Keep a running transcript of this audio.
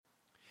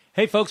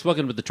Hey, folks,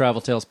 welcome to the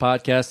Travel Tales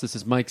Podcast. This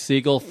is Mike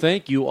Siegel.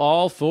 Thank you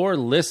all for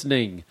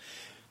listening.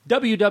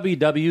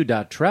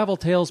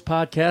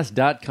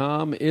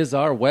 www.traveltalespodcast.com is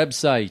our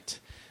website.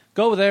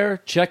 Go there,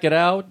 check it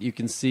out. You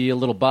can see a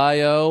little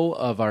bio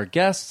of our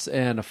guests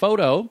and a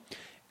photo.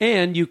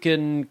 And you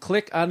can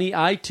click on the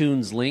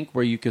iTunes link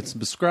where you can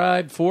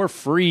subscribe for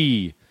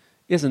free.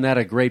 Isn't that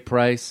a great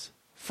price?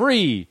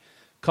 Free.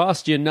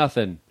 Cost you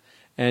nothing.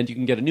 And you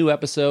can get a new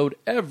episode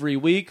every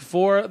week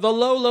for the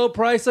low, low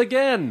price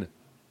again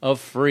of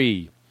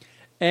free.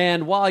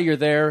 And while you're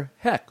there,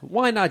 heck,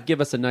 why not give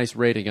us a nice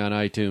rating on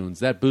iTunes?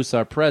 That boosts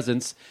our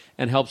presence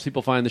and helps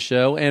people find the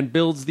show and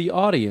builds the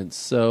audience.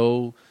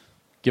 So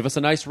give us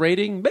a nice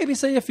rating, maybe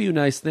say a few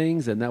nice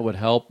things, and that would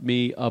help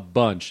me a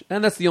bunch.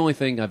 And that's the only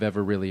thing I've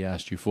ever really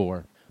asked you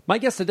for. My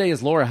guest today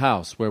is Laura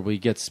House, where we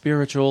get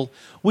spiritual,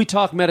 we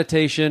talk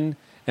meditation,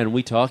 and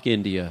we talk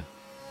India.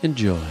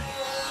 Enjoy.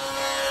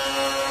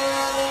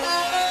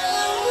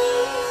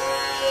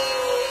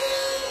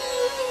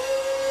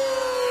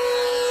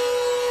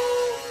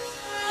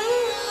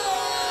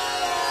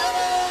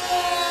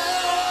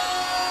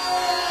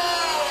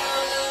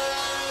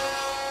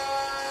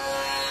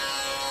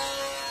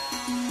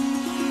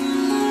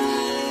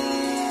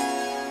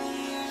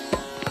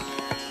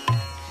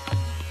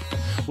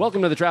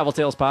 Welcome to the Travel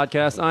Tales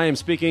Podcast. I am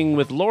speaking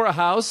with Laura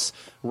House,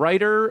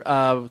 writer,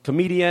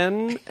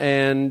 comedian,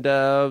 and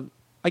I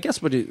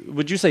guess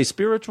would you say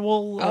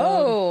spiritual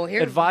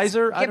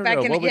advisor? I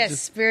don't know.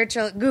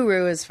 Spiritual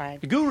guru is fine.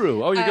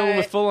 Guru. Oh, you're going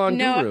with full-on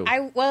guru.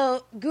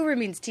 Guru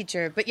means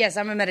teacher, but yes,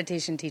 I'm a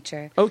meditation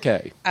teacher.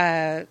 Okay.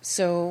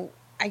 So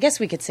I guess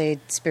we could say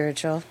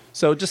spiritual.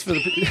 So just for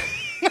the...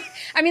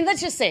 I mean,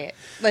 let's just say it.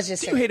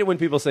 You hate it when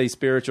people say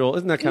spiritual.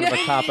 Isn't that kind of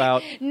a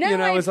cop-out?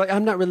 No, it's like,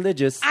 I'm not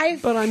religious,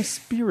 but I'm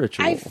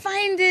spiritual. I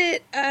find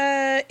it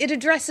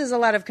addresses a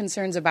lot of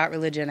concerns about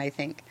religion, I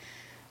think.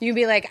 You'd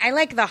be like, I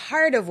like the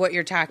heart of what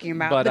you're talking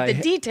about, but the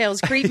details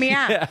creep me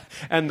out. Yeah,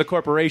 and the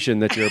corporation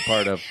that you're a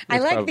part of. I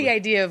like the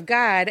idea of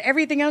God.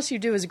 Everything else you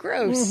do is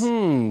gross.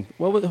 Mm-hmm.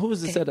 Well, who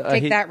was it said?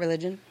 Take that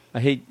religion.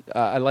 I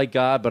like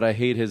God, but I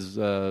hate his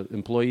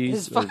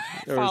employees. His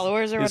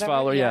followers or his whatever.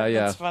 Follower, yeah.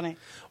 That's funny.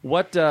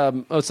 What?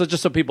 So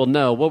just so people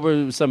know, what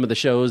were some of the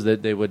shows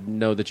that they would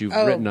know that you've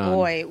written on? Oh,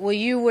 boy. Well,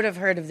 you would have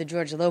heard of the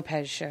George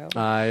Lopez show.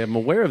 I am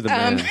aware of the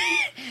man.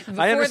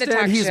 I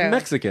understand he's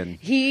Mexican.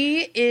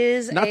 He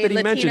is not a that he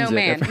Latino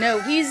man. It.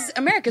 No, he's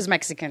America's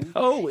Mexican.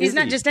 Oh, he's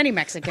not just any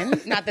Mexican.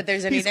 Not that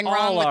there's anything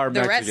wrong with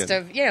the rest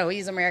of,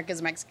 he's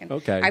America's Mexican.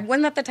 Okay.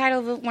 Wasn't that the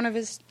title of one of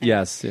his?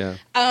 Yes, yeah.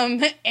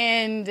 And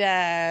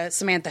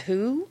Samantha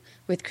Who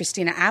with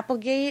Christina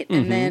Applegate,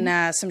 and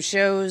then some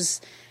shows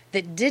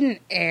that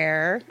didn't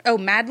air. Oh,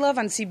 Mad Love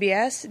on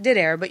CBS did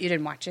air, but you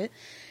didn't watch it.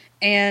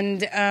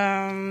 And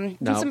some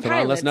come pilots.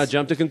 on, let's not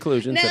jump to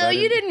conclusions. No,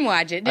 you didn't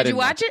watch it. Did you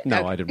watch it?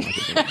 No, I didn't watch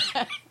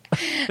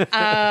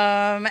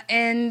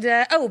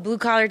it. Blue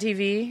Collar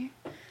TV.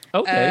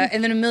 Okay.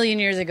 And then a million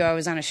years ago, I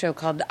was on a show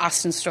called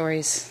Austin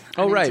Stories.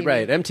 Oh, right,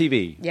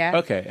 MTV. Yeah.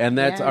 Okay, and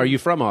are you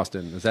from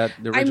Austin? Is that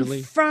originally?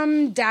 I'm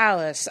from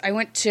Dallas. I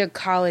went to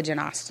college in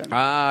Austin.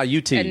 Ah,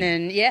 UT. And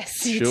then,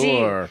 yes, UT.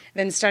 Sure.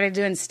 Then started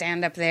doing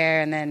stand-up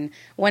there, and then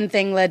one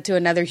thing led to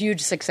another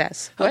huge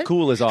success. How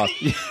cool is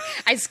Austin?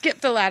 I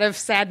skipped a lot of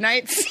sad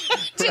nights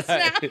just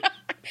now.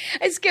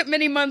 I skipped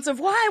many months of,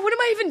 why? What am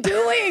I even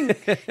doing?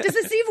 Does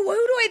this even, who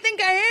do I think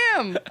I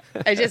am?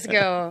 I just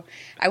go,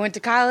 I went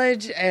to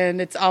college, and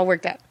it's all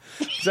worked out.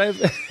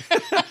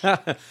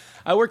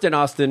 I worked in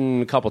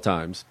Austin a couple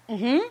times.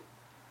 Mm-hmm.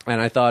 And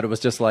I thought it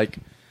was just like,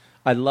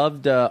 I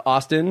loved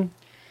Austin.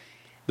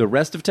 The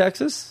rest of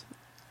Texas,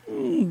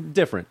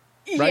 different.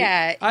 Right?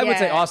 Yeah. I would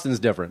say Austin's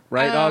different,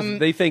 right?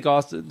 They think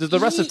Austin, the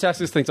rest of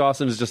Texas thinks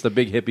Austin is just a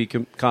big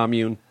hippie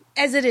commune.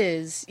 As it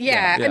is,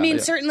 yeah. I mean,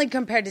 certainly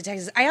compared to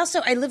Texas. I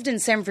lived in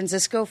San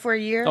Francisco for a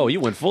year. Oh,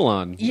 you went full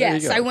on.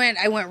 Yes, I went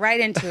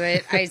right into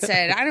it. I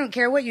said, I don't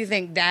care what you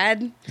think,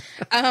 Dad.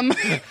 I'm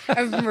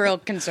real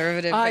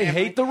conservative. I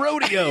hate the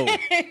rodeo.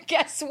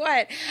 Guess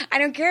what? I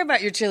don't care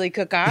about your chili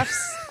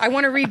cook-offs. I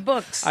want to read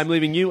books. I'm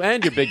leaving you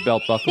and your big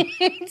belt buckle.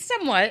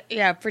 Somewhat,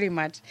 yeah, pretty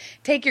much.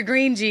 Take your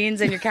green jeans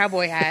and your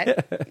cowboy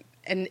hat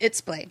and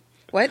it's plain.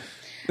 What?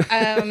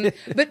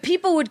 But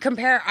people would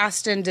compare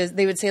Austin to,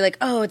 they would say like,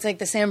 oh, it's like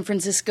the San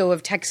Francisco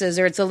of Texas,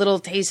 or it's a little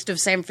taste of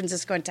San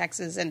Francisco and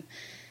Texas. And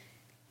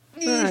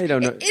I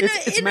don't know.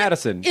 It's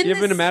Madison. You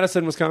ever been to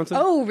Madison, Wisconsin?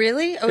 Oh,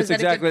 really? Oh, is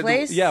that a good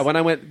place? Yeah, when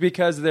I went,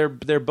 because they're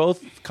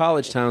both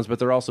college towns, but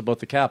they're also both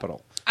the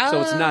capital.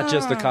 So it's not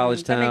just a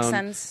college town. That makes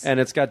sense. And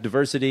it's got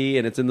diversity,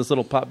 and it's in this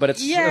little but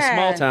it's a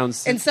small town.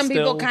 And some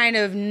people kind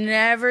of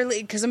never,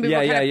 because some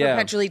people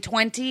perpetually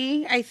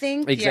 20, I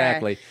think.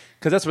 Exactly.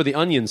 Because that's where the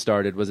Onion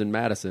started, was in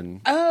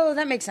Madison. Oh,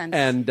 that makes sense.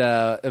 And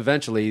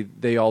eventually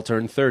they all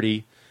turned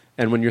 30.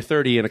 And when you're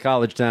 30 in a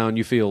college town,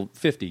 you feel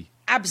 50.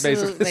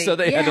 Absolutely. Basically. So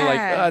they had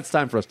to it's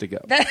time for us to go.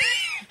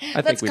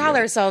 Let's call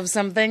ourselves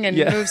something and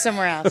move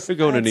somewhere else. We're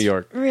going to New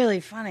York.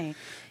 Really funny.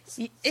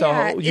 So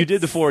you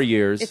did the 4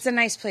 years. It's a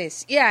nice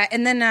place. Yeah.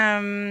 And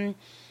then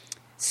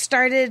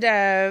started.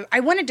 I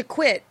wanted to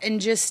quit and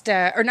just,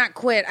 or not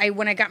quit.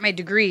 When I got my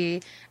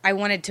degree, I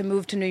wanted to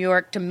move to New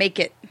York to make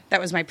it. That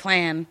was my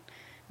plan.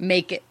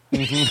 Make it.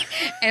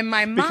 And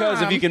my mom.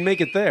 Because if you can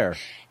make it there.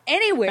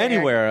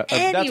 Anywhere.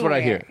 That's what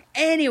I hear.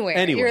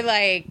 Anywhere. You're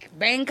like,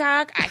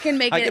 Bangkok, I can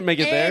make it. I can make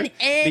it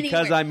there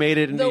because I made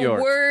it in New York.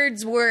 The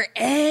words were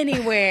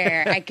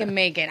anywhere. I can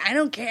make it. I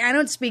don't care. I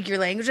don't speak your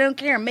language. I don't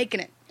care. I'm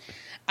making it.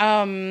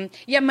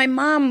 My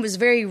mom was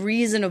very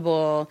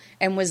reasonable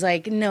and was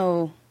like,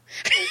 no.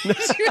 She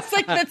was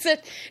like, that's a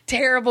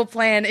terrible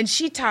plan. And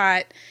she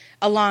taught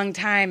a long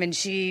time and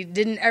she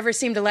didn't ever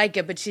seem to like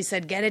it, but she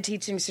said, get a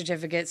teaching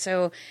certificate.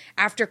 So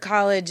after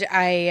college,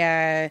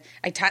 I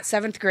taught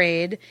 7th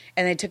grade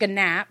and I took a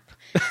nap.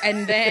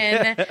 And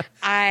then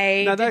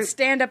I did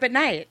stand up at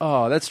night.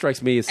 Oh, that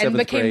strikes me as 7th grade. And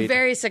became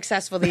very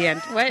successful at the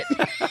end. What?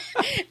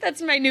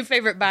 That's my new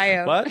favorite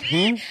bio. What?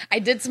 I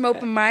did some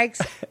open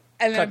mics.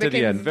 And Cut to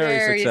the end.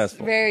 Very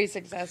successful. Very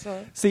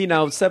successful. See,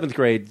 now 7th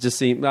grade just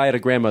seemed. I had a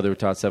grandmother who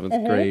taught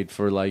 7th grade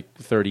for like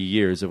 30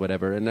 years or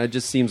whatever, and that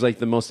just seems like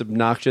the most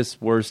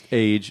obnoxious, worst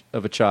age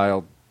of a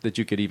child that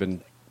you could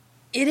even.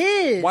 It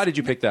is. Why did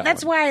you pick that?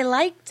 That's one? why I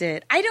liked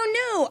it. I don't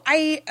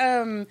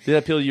know. Did that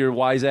appeal to your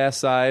wise ass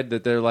side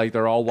that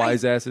they're all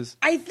wise asses?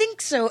 I think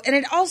so, and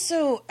it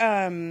also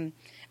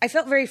I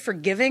felt very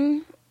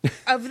forgiving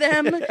of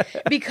them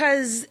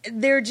because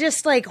they're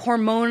just like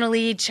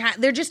hormonally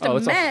they're just a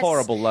it's mess. A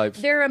horrible life.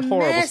 They're a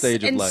horrible mess.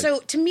 Stage of and life. So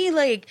to me,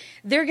 like,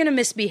 they're going to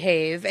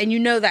misbehave and you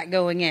know that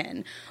going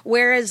in.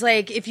 Whereas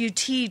like if you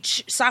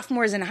teach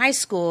sophomores in high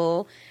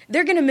school,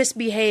 they're going to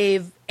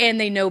misbehave and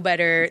they know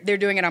better. They're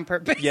doing it on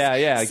purpose. Yeah,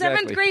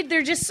 exactly. 7th grade,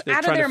 they're just they're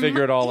out trying of their to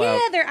figure it all out.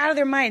 Yeah, they're out of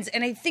their minds.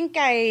 And I think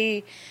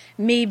I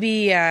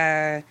maybe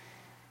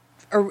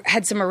or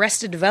had some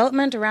Arrested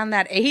Development around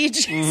that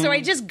age. So I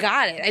just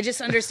got it. I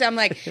just understand. I'm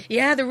like,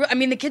 yeah,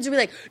 the kids would be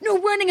like, no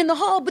running in the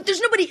hall, but there's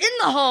nobody in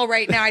the hall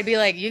right now. I'd be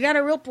like, you got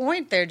a real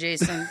point there,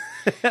 Jason.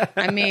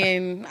 I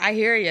mean, I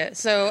hear you.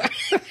 So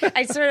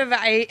I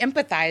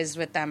empathized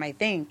with them, I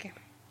think.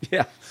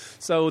 Yeah.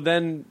 So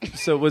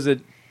was it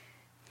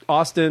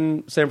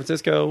Austin, San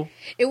Francisco?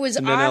 It was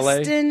and then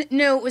Austin. LA?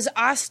 No, it was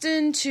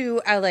Austin to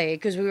LA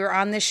because we were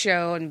on this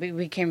show and we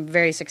became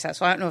very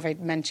successful. I don't know if I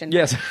mentioned.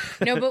 Yes.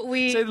 No, but So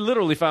they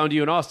literally found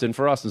you in Austin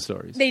for Austin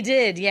Stories. They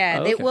did,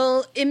 yeah.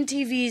 Oh, okay.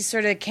 MTV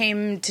sort of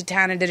came to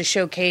town and did a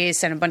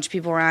showcase, and a bunch of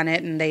people were on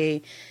it, and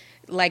they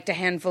liked a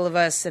handful of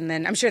us, and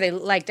then I'm sure they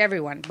liked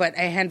everyone, but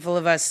a handful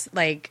of us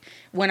like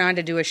went on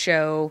to do a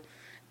show,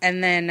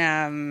 and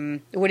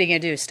then what are you gonna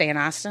do? Stay in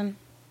Austin?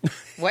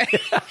 What?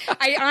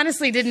 I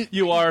honestly didn't.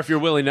 You are if you're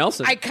Willie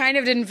Nelson. I kind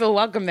of didn't feel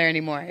welcome there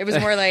anymore. It was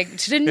more like,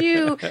 shouldn't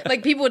you?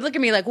 Like people would look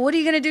at me like, "What are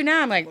you going to do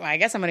now?" I'm like, "Well, I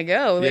guess I'm going to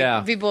go." Like, yeah.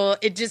 People,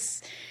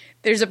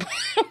 there's a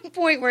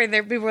point where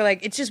people were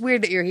like, "It's just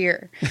weird that you're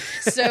here."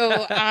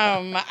 So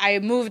I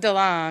moved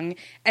along,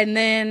 and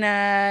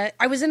then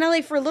I was in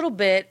LA for a little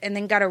bit, and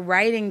then got a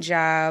writing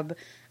job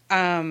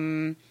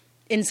in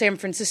San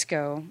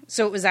Francisco.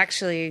 So it was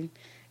actually.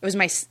 It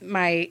was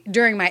my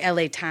during my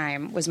LA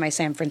time was my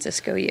San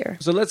Francisco year.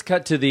 So let's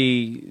cut to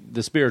the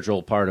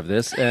spiritual part of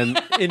this and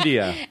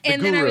India.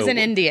 And then I was in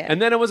India.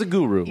 And then I was a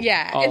guru.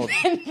 Yeah.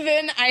 And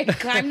then I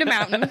climbed a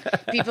mountain.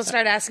 People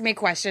started asking me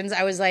questions.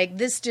 I was like,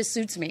 this just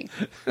suits me.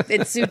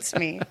 It suits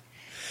me.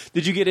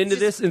 Did you get into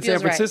this in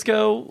San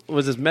Francisco? Right.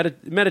 Was this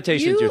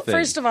meditation's your thing?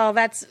 First of all,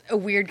 that's a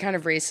weird kind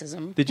of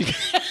racism. Did you?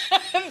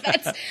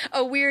 That's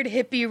a weird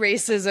hippie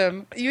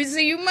racism.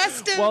 You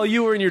must have. Well,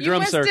 you were in your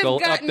drum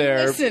circle up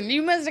there. Listen,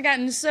 you must have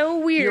gotten so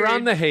weird. You're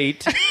on the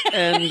hate,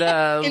 and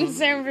in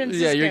San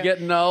Francisco. Yeah, you're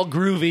getting all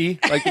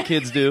groovy like the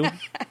kids do.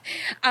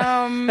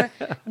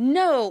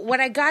 No, what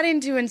I got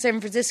into in San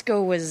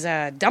Francisco was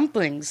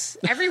dumplings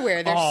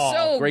everywhere. They're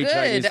so great good.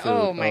 Chinese food.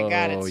 Oh my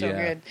God, it's so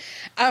good.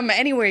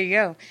 Anywhere you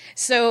go.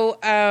 So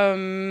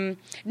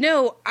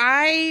no,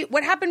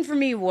 what happened for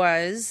me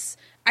was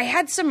I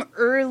had some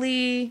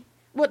early.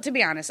 Well, to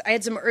be honest, I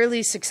had some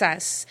early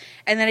success,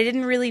 and then I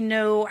didn't really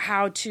know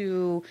how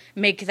to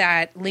make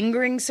that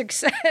lingering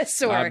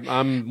success. Or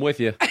I'm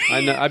with you.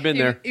 I know, I've been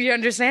there. You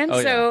understand?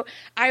 Oh, so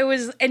I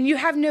was, and you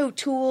have no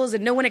tools,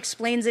 and no one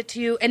explains it to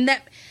you, and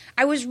that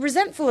I was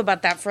resentful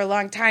about that for a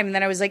long time. And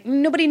then I was like,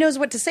 nobody knows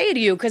what to say to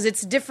you because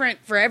it's different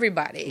for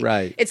everybody.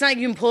 Right. It's not like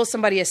you can pull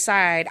somebody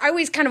aside. I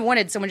always kind of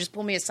wanted someone to just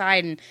pull me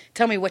aside and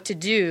tell me what to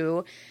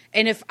do.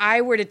 And if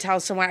I were to tell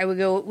someone, I would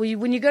go, well,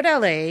 when you go to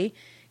LA,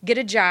 get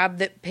a job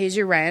that pays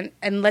your rent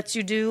and lets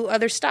you do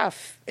other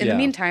stuff. In the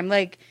meantime,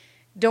 like,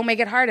 don't make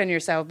it hard on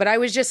yourself. But I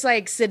was just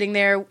like sitting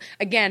there,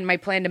 again, my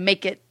plan to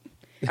make it.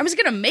 I was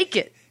going to make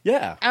it.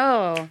 Yeah.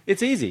 Oh.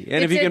 It's easy.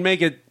 And if you can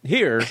make it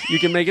here, you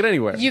can make it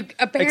anywhere.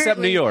 Except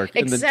New York.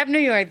 Except New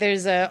York.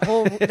 There's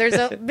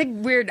a big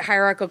weird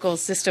hierarchical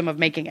system of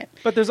making it.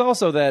 But there's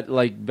also that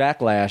like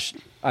backlash,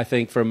 I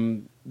think,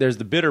 from there's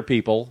the bitter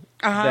people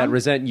that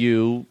resent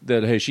you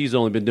that, hey, she's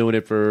only been doing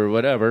it for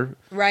whatever.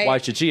 Right. Why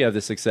should she have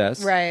the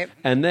success? Right.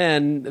 And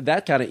then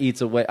that kind of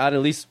eats away, at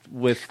least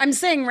with... I'm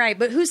saying right,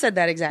 but who said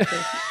that exactly?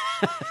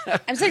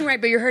 I'm saying right,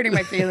 but you're hurting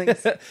my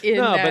feelings.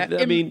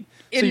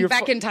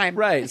 Back in time.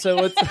 Right.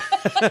 So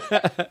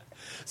it's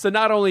so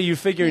not only you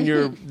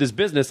figuring this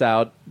business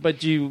out,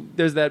 but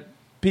there's that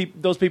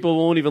those people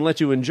won't even let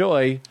you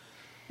enjoy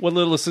what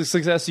little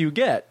success you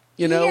get.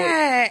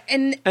 Yeah,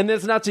 and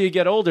it's not till you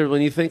get older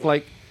when you think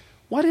like,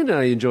 why didn't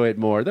I enjoy it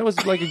more? That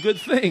was like a good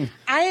thing.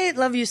 I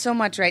love you so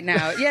much right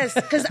now. Yes,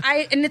 because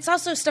and it's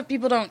also stuff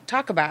people don't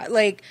talk about.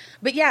 Like,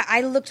 but yeah,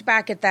 I looked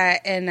back at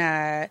that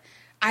and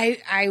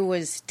I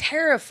was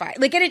terrified.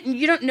 Like,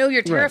 you don't know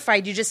you're terrified.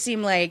 Right. You just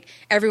seem like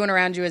everyone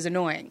around you is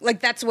annoying.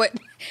 Like, that's what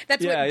deep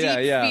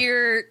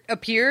fear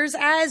appears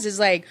as, is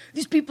like,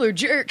 these people are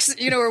jerks,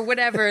 or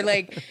whatever.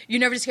 Like, you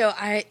never just go,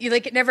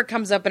 it never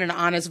comes up in an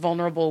honest,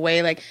 vulnerable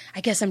way. Like,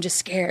 I guess I'm just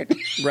scared.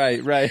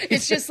 Right.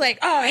 It's just like,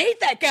 oh, I hate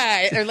that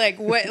guy. Or like,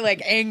 what,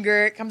 like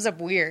anger. It comes up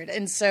weird.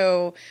 And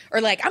so,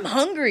 or like, I'm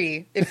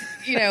hungry. If,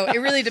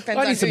 it really depends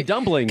on I need some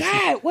dumplings.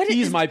 God,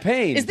 ease my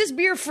pain. Is this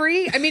beer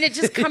free? I mean, it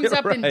just comes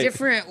up in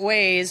different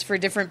ways for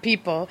different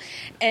people.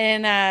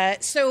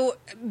 And so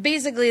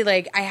basically,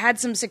 like, I had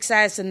some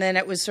success and then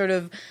it was sort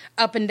of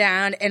up and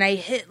down and I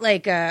hit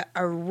like a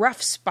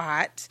rough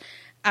spot.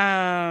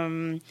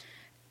 And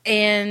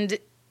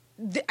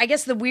I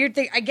guess the weird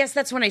thing,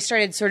 that's when I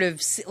started sort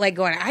of like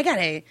going, I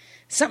gotta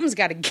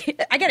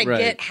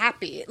get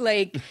happy,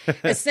 like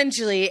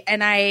essentially.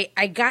 And I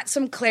got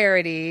some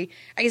clarity.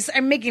 I guess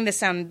I'm making this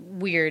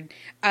sound weird.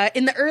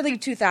 In the early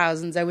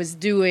 2000s, I was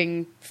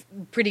doing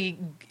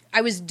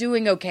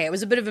okay. It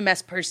was a bit of a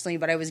mess personally,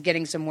 but I was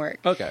getting some work.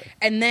 Okay.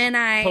 And then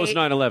post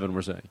 9/11,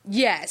 we're saying.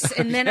 Yes.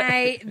 And then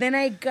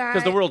I got,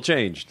 because the world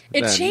changed.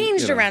 It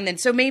changed around then.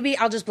 So maybe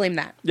I'll just blame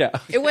that. Yeah.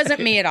 It wasn't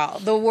me at all.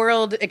 The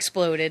world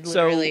exploded,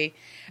 literally. So,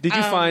 did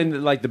you find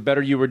that, like, the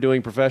better you were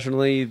doing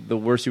professionally, the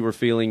worse you were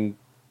feeling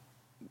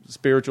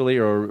spiritually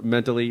or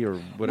mentally or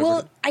whatever?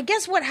 Well, I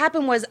guess what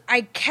happened was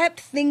I kept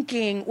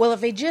thinking, well,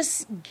 if I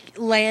just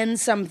land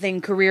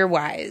something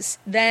career-wise,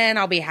 then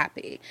I'll be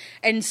happy.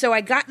 And so I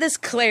got this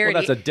clarity.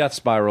 Well, that's a death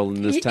spiral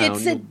in this town.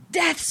 It's a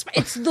death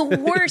spiral. It's the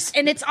worst.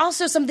 And it's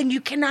also something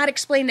you cannot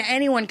explain to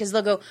anyone because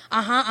they'll go,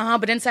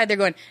 but inside they're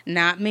going,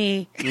 not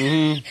me.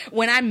 Mm-hmm.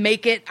 When I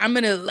make it, I'm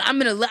not you. I'm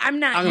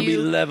gonna be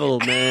level,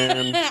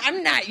 man.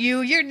 I'm not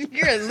you.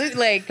 You're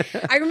like,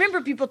 I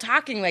remember people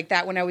talking like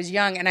that when I was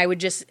young and I would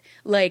just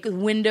like,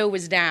 window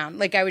was down.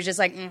 Like I was just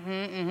like,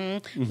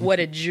 what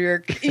a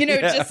jerk.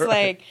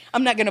 Like,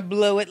 I'm not going to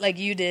blow it like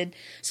you did.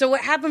 So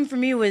what happened for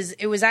me was,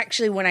 it was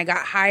actually when I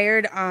got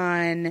hired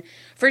on,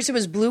 first it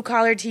was Blue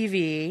Collar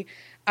TV.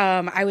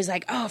 I was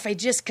like, if I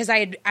just, because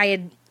I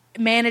had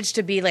managed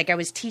to be like, I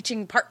was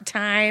teaching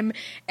part-time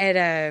at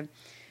a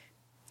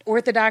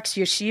Orthodox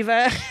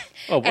yeshiva,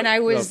 and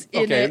I was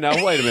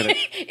now wait a minute.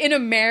 in a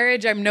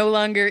marriage I'm no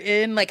longer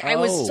in. Like I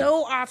was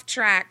so off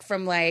track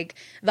from like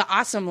the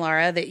awesome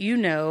Laura that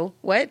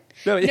what?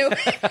 No,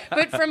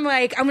 but from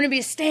like I'm going to be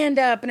a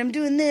stand-up and I'm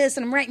doing this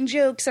and I'm writing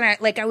jokes and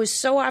I was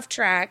so off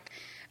track.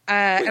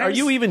 Wait, are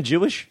you even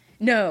Jewish?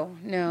 No.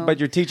 But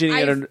you're teaching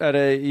at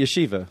a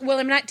yeshiva. Well,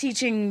 I'm not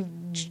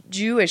teaching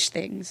Jewish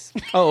things.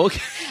 Oh,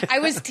 okay. I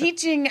was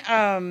teaching.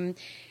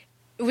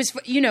 It was,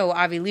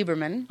 Avi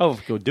Lieberman. Oh,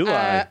 do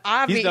I?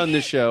 Avi, he's done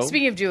this show.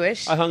 Speaking of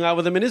Jewish. I hung out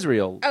with him in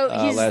Israel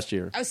last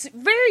year.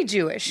 Very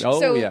Jewish. Oh,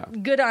 so yeah.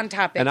 Good on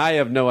topic. And I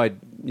have no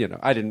idea,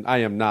 I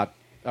am not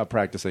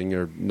practicing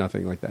or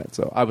nothing like that.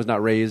 So I was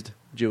not raised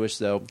Jewish,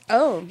 so.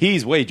 Oh.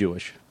 He's way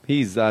Jewish.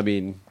 He's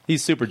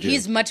super Jewish.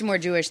 He's much more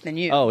Jewish than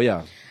you. Oh,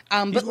 yeah.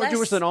 But he's more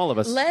Jewish than all of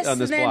us on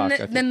this block.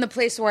 Than the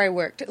place where I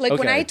worked. Like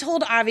when I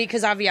told Avi,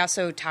 because Avi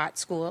also taught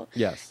school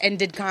and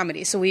did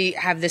comedy, so we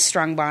have this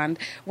strong bond.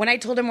 When I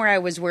told him where I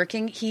was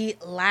working, he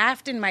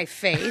laughed in my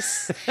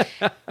face.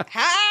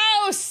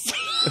 House!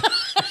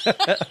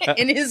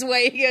 In his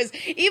way, he goes,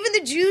 even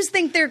the Jews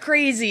think they're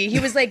crazy. He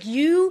was like,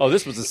 you... Oh,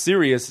 this was a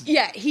serious...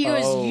 Yeah, he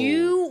goes,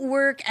 you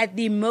work at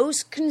the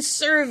most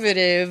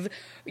conservative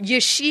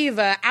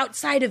yeshiva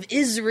outside of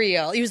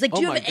Israel. He was like,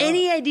 do you have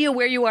any idea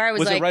where you are? I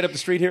was like... it right up the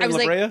street here in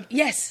La Brea? Like,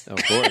 yes.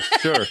 Of course,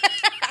 sure.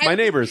 My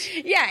neighbors.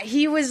 Yeah,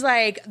 he was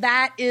like,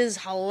 that is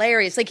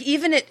hilarious. Like,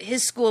 even at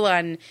his school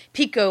on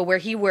Pico where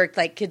he worked,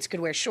 like, kids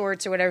could wear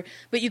shorts or whatever,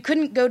 but you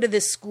couldn't go to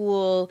this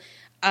school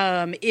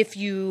if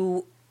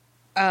you...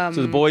 so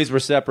the boys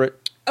were separate?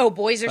 Oh,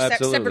 boys are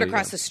separate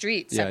across the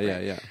street.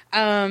 Separate.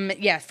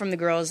 Yeah. From the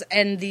girls.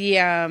 And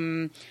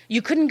the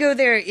you couldn't go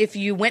there if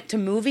you went to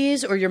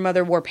movies or your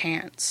mother wore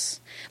pants.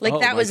 Like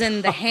that was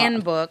in the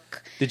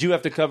handbook. Did you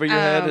have to cover your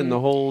head and the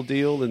whole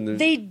deal? And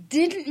they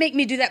didn't make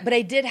me do that, but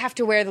I did have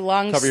to wear the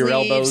long cover sleeves, your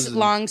elbows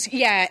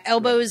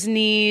elbows,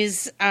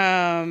 knees,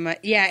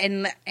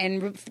 and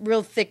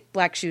real thick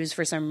black shoes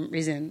for some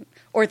reason.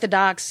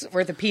 Orthodox,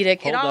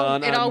 orthopedic. Hold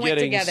on, it all I'm went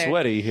getting together.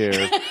 Sweaty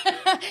here.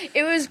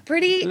 It was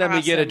pretty. Let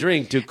me get a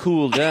drink to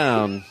cool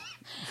down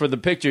for the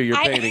picture you're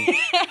painting.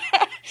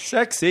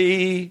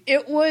 Sexy.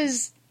 It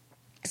was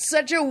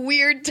such a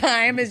weird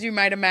time, as you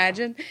might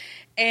imagine.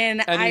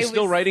 And you're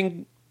still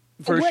writing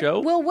for a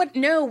show? Well,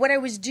 what I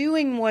was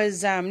doing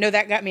was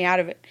that got me out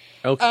of it.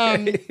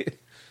 Okay.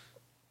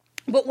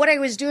 But what I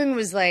was doing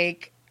was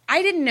like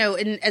I didn't know,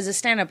 and as a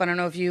stand-up, I don't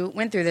know if you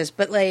went through this,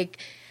 but like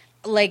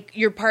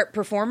you're part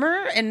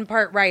performer and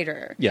part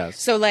writer. Yes.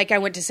 So like I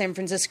went to San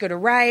Francisco to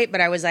write, but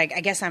I was like,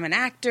 I guess I'm an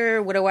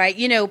actor. What do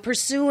I,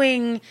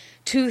 pursuing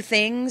two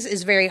things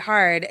is very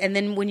hard. And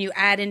then when you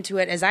add into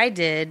it, as I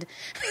did,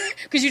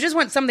 because you just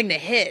want something to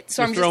hit.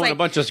 So You're I'm just throwing like a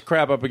bunch of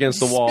crap up against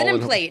the wall.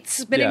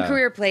 spinning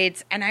career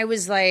plates. And I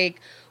was like,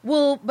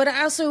 well, but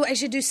I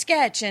should do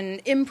sketch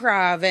and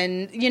improv.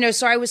 And,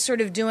 so I was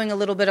sort of doing a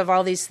little bit of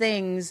all these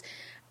things.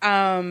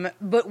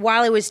 But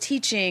while I was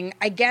teaching,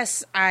 I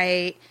guess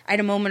I had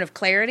a moment of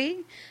clarity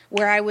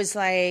where I was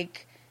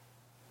like,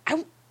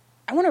 I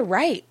want to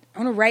write. I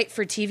want to write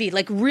for TV,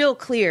 like real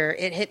clear.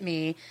 It hit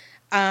me.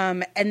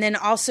 And then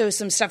also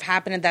some stuff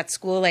happened at that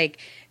school. Like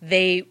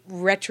they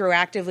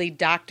retroactively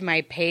docked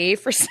my pay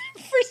for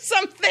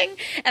something.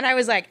 And I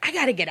was like, I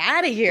got to get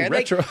out of here.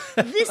 Like,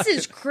 this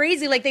is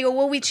crazy. Like they go,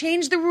 well, we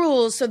changed the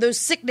rules. So those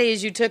sick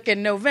days you took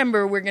in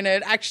November, we're going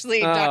to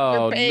actually dock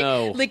your pay.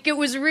 No. Like it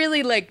was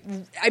really like,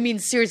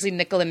 seriously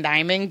nickel and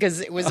diming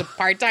because it was a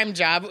part-time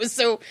job. It was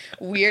so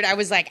weird. I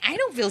was like, I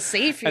don't feel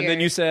safe here. And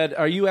then you said,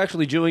 are you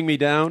actually Jewing me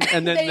down?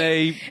 And then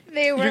they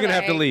were you're going to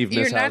have to leave, Miss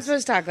You're not House.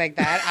 supposed to talk like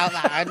that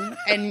out loud.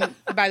 And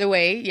by the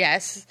way,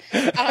 yes.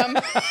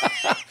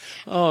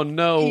 Oh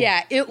no!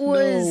 Yeah, it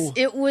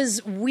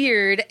was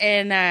weird,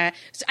 and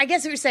so I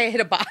guess we would say I hit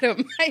a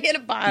bottom.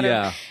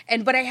 Yeah.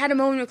 But I had a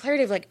moment of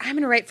clarity of like I'm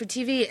going to write for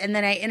TV, and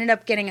then I ended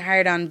up getting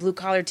hired on Blue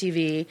Collar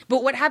TV.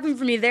 But what happened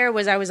for me there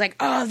was I was like,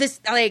 oh,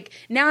 this like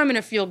now I'm going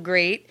to feel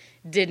great.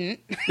 Didn't.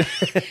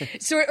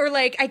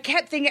 I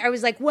kept thinking I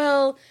was like,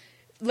 well.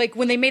 Like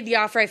when they made the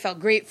offer, I felt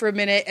great for a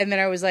minute, and then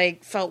I was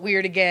like, felt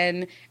weird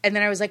again, and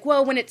then I was like,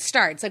 well, when it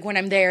starts, like when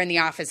I'm there in the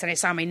office, and I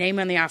saw my name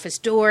on the office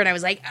door, and I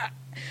was like,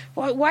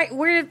 why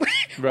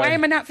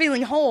am I not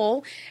feeling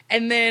whole?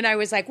 And then I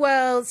was like,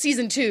 well,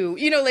 season 2,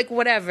 like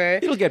whatever.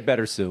 It'll get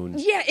better soon.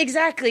 Yeah,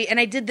 exactly. And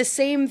I did the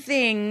same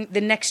thing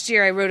the next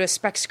year. I wrote a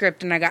spec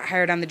script, and I got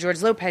hired on the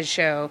George Lopez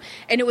show,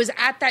 and it was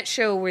at that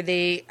show where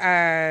they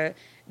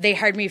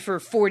hired me for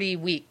 40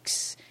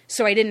 weeks,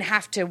 so I didn't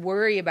have to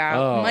worry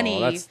about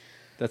money.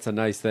 That's a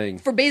nice thing.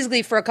 For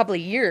a couple of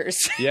years.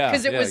 Yeah.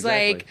 Because it was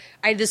exactly. like,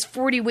 I had this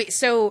 40 weeks.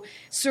 So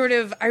sort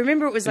of, I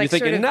remember it was like you're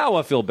thinking, now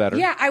I feel better.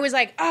 Yeah, I was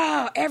like,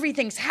 oh,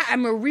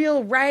 I'm a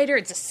real writer.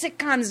 It's a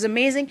sitcom. It's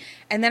amazing.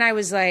 And then I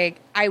was like,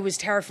 I was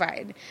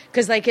terrified.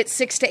 Because like at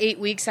 6 to 8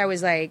 weeks, I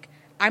was like,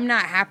 I'm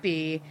not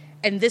happy.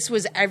 And this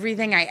was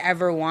everything I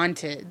ever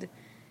wanted.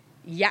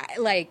 Yeah,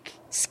 like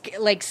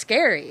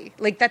scary.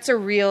 Like that's a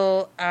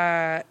real,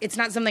 it's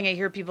not something I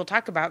hear people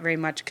talk about very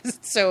much because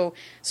it's so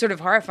sort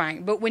of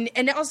horrifying. But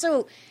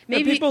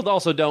maybe people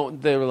also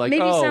don't, they were like,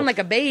 maybe oh, sound like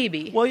a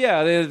baby. Well,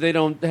 yeah, they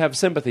don't have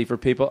sympathy for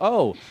people.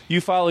 Oh,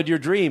 you followed your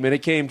dream and it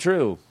came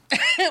true.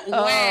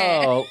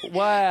 Oh,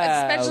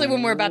 wow. Especially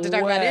when we're about to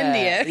talk about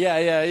India.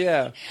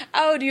 Yeah.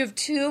 Oh, do you have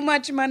too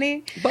much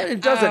money? But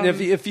it doesn't.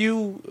 If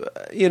you,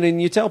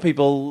 and you tell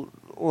people,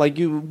 like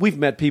we've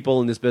met people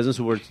in this business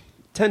who were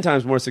 10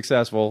 times more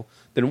successful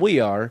than we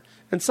are,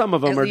 and some of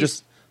them are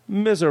just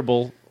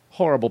miserable,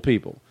 horrible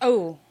people.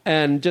 Oh,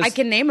 and just I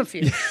can name a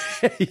few.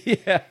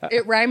 Yeah,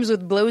 it rhymes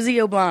with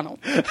Blowsy O'Bonnell.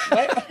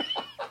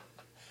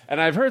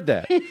 And I've heard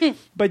that,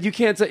 but you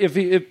can't say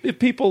if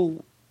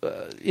people,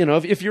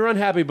 if you're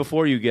unhappy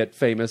before you get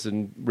famous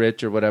and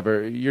rich or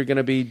whatever, you're going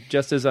to be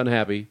just as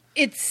unhappy.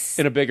 It's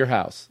in a bigger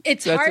house.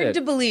 It's hard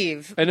to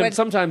believe, and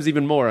sometimes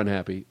even more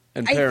unhappy.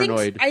 And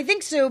paranoid. I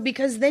think so,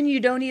 because then you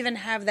don't even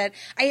have that.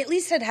 I at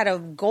least had a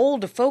goal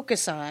to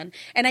focus on,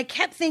 and I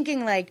kept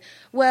thinking like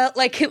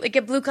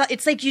at Blue Collar,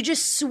 it's like you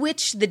just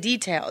switch the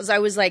details. I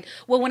was like,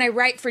 well, when I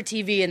write for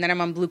TV and then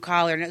I'm on Blue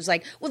Collar, and it was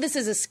like, well, this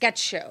is a sketch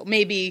show.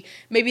 Maybe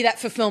that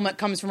fulfillment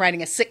comes from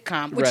writing a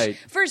sitcom, which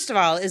first of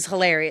all is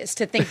hilarious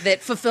to think that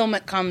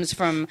fulfillment comes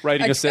from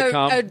writing a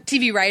sitcom, a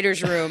TV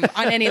writer's room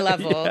on any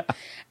level.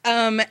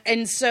 Yeah.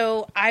 And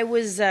so I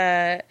was, when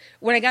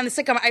I got in the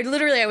sitcom,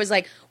 I was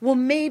like, well,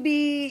 maybe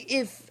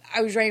if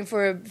I was writing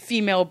for a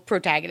female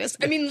protagonist.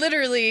 I mean,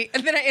 literally.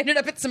 And then I ended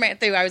up at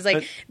Samantha. I was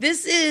like,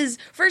 this is,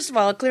 first of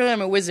all, clearly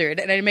I'm a wizard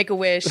and I make a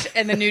wish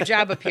and the new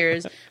job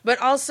appears. But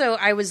also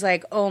I was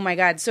like, oh my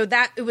God. So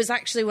it was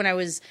actually when I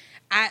was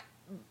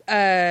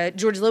at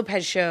George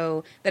Lopez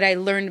show that I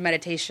learned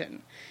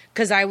meditation.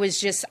 Because I was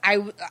just,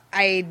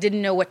 I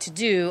didn't know what to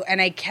do,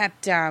 and I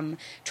kept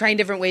trying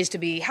different ways to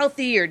be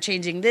healthy or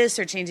changing this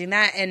or changing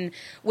that. And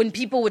when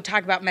people would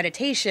talk about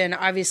meditation,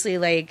 obviously,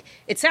 like,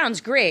 it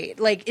sounds great.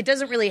 Like, it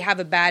doesn't really have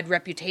a bad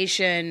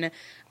reputation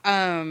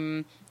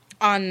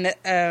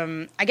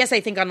I guess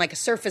I think on like a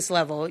surface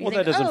level. Well,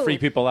 that doesn't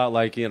freak people out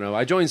like,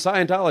 I joined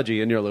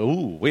Scientology and you're like,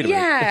 ooh, wait a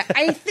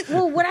minute.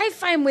 Yeah, what I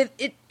find with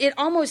it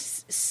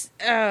almost,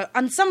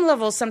 on some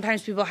level,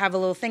 sometimes people have a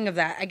little thing of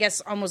that. I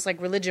guess almost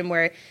like religion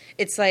where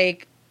it's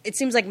like, it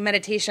seems like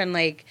meditation,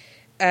 like,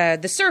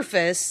 the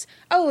surface,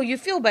 oh, you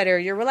feel better,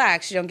 you're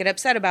relaxed, you don't get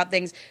upset about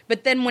things.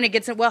 But then when it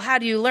gets, well, how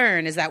do you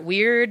learn? Is that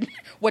weird?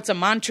 What's a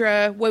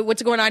mantra?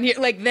 What's going on here?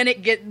 Like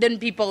then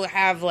people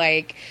have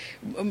like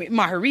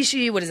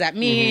Maharishi. What does that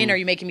mean? Are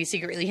you making me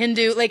secretly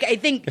Hindu? Like I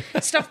think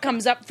stuff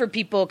comes up for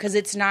people because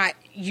it's not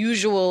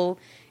usual.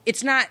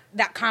 It's not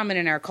that common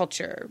in our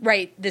culture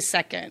right this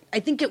second. I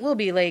think it will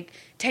be. Like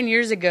 10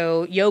 years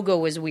ago, yoga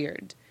was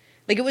weird.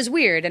 Like, it was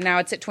weird, and now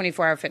it's at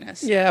 24-Hour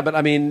Fitness. Yeah, but,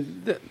 I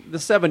mean, the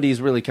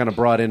 70s really kind of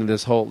brought in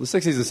this whole... The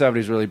 60s and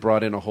 70s really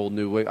brought in a whole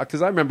new way.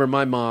 Because I remember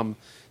my mom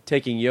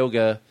taking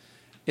yoga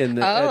at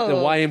the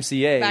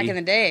YMCA... Back in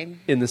the day.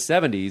 In the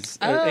 70s,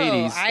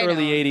 80s,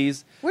 early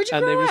 80s. Where'd you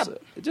grow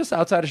up? Just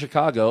outside of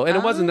Chicago. And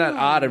it wasn't that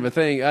odd of a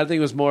thing. I think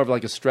it was more of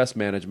like a stress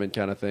management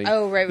kind of thing.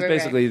 Oh, right.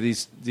 Basically,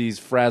 these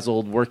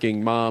frazzled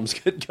working moms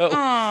could go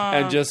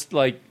and just,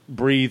 like,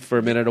 breathe for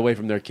a minute away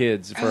from their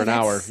kids for an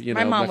hour. You know,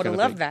 my mom would have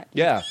loved that.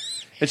 Yeah.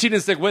 And she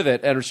didn't stick with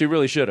it, and she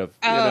really should have.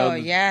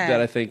 Yeah.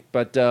 That I think.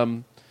 But,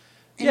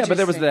 yeah, but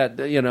there was that,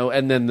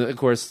 and then, of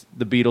course,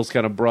 the Beatles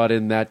kind of brought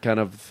in that kind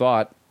of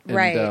thought. And,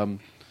 right.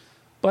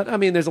 But, I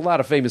mean, there's a lot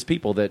of famous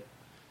people that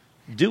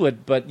do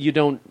it, but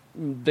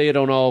they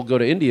don't all go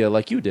to India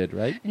like you did,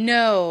 right?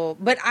 No,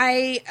 but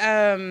I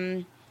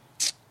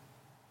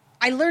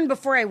learned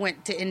before I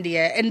went to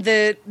India, and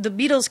the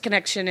Beatles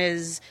connection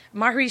is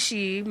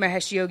Maharishi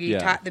Mahesh Yogi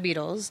taught the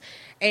Beatles,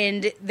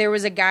 and there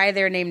was a guy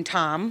there named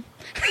Tom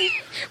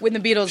when the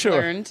Beatles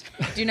learned.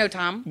 Do you know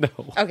Tom? No.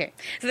 Okay,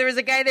 so there was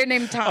a guy there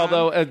named Tom.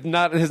 Although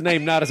not his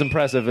name not as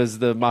impressive as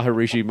the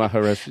Maharishi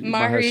Mahesh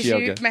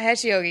Yogi.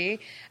 Mahesh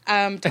Yogi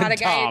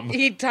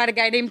He taught a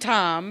guy named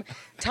Tom.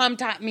 Tom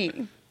taught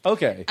me.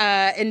 Okay.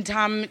 And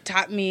Tom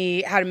taught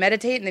me how to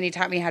meditate, and then he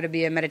taught me how to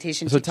be a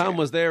meditation teacher. So Tom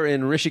was there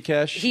in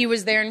Rishikesh? He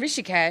was there in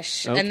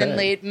Rishikesh, and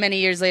then many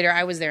years later,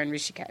 I was there in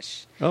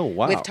Rishikesh. Oh,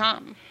 wow. With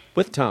Tom.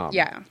 With Tom?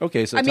 Yeah.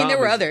 Okay, so I mean, there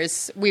were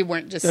others. We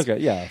weren't just... Okay,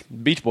 yeah.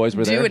 Beach Boys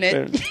were doing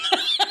there. It.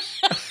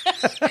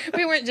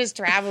 We weren't just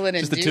traveling and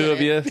just the doing two of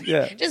you? it.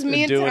 Yeah. Just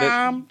me and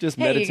Tom. Just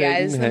hey, meditating, you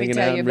guys, let me hanging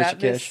tell out you in about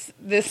Rishikesh.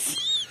 this.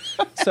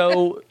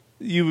 So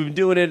you've been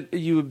doing it,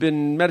 you've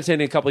been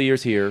meditating a couple of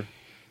years here,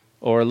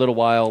 or a little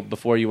while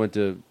before you went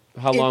to...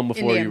 How long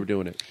before you were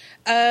doing it?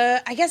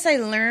 I guess I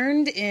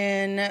learned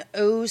in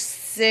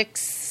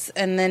 2006,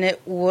 and then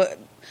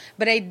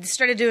but I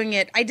started doing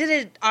it. I did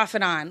it off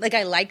and on. Like,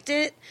 I liked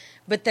it,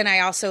 but then I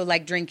also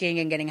like drinking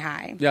and getting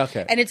high. Yeah,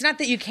 okay. And it's not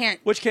that you can't...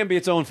 Which can be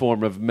its own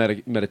form of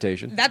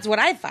meditation. That's what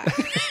I thought.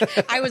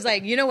 I was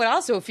like, you know what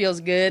also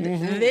feels good?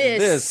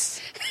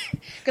 This.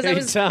 Hey,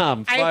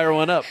 Tom, fire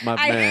one up, my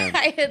man.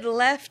 I had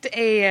left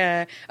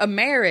a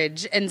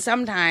marriage, and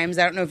sometimes,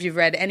 I don't know if you've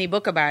read any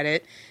book about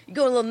it, you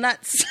go a little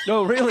nuts.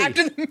 Oh, really?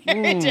 After the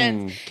marriage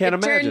ends. Can't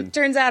imagine.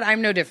 Turns out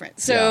I'm no different.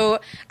 So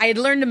I had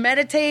learned to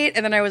meditate,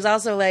 and then I was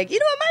also like, you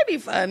know what might be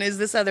fun is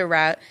this other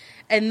route.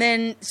 And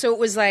then, so it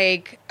was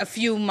like a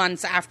few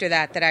months after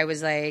that I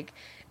was like,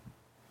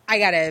 I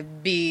gotta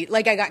be,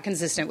 like, I got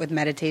consistent with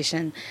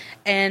meditation.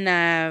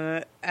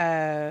 And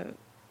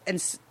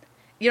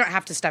you don't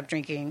have to stop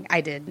drinking. I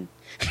did.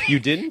 You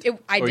didn't?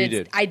 I or did. You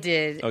did. I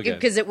did. Okay.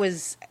 Because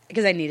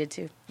I needed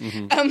to.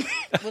 Mm-hmm.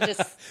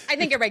 I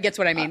think everybody gets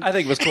what I mean. I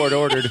think it was court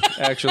ordered,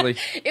 actually.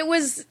 It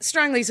was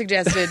strongly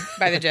suggested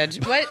by the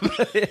judge. What?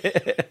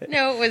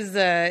 No, it was,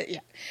 yeah.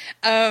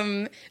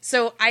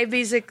 So I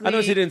basically... I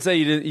noticed you didn't say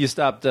you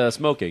stopped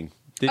smoking.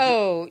 Did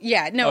you?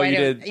 Yeah. No, I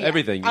don't. You did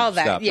everything. All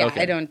that. Stopped. Yeah,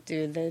 okay. I don't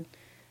do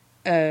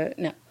the...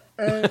 no.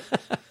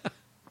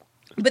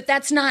 But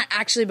that's not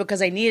actually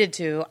because I needed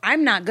to.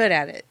 I'm not good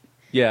at it.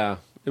 Yeah.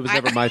 It was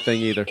never my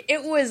thing either.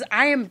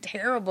 I am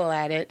terrible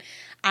at it.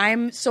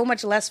 I'm so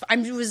much less.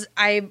 I'm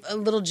a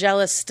little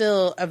jealous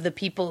still of the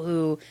people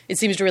who it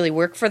seems to really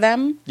work for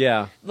them.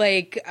 Yeah.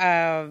 Like,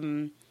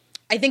 I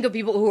think of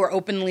people who are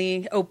open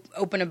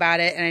about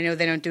it, and I know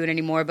they don't do it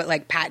anymore, but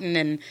like Patton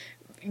and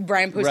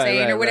Brian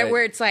Posehn or whatever,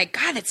 where it's like,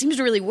 God, that seems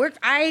to really work.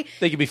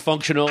 They can be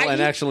functional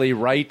and actually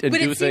write and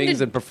do things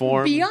and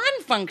perform.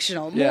 Beyond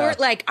functional. More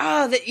like,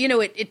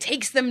 it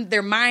takes them,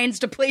 their minds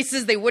to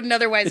places they wouldn't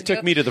otherwise It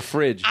took me to the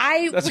fridge.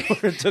 That's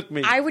where it took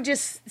me. I would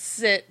just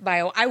sit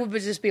I would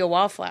just be a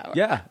wallflower.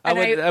 Yeah.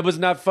 That was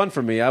not fun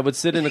for me. I would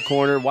sit in the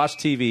corner, watch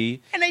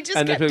TV. And I just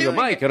and kept then people doing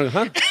go, Mike, it.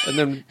 Huh?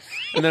 And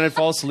then I'd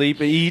fall asleep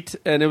and eat.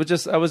 And I was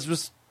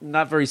just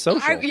not very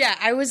social.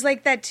 I was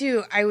like that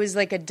too. I was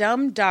like a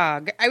dumb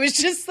dog. I was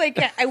just like,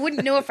 I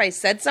wouldn't know if I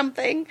said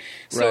something.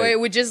 So I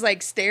would just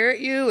like stare at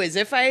you as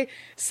if I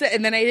said,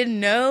 and then I didn't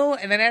know.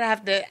 And then I'd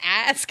have to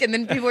ask. And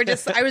then people were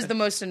just, I was the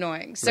most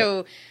annoying.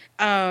 So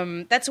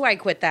that's why I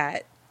quit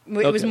that.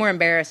 It was more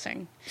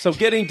embarrassing. So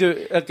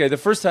the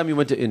first time you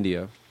went to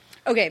India.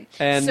 Okay.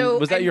 And so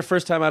was that your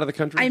first time out of the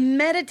country? I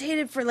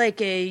meditated for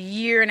like a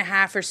year and a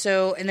half or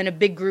so, and then a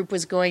big group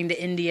was going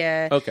to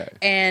India. Okay.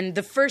 And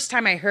the first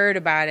time I heard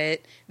about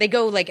it, they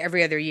go like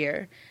every other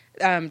year.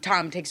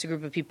 Tom takes a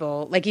group of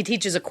people, like he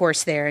teaches a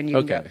course there, and you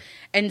can go.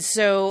 And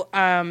so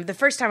the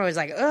first time I was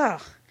like,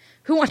 ugh,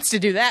 who wants to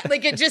do that?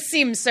 Like it just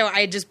seems so.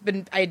 I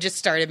had just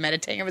started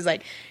meditating. I was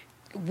like,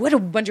 what a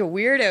bunch of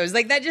weirdos.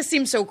 Like, that just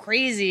seems so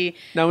crazy.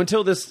 Now,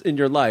 until this in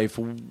your life,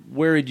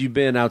 where had you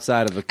been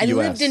outside of the I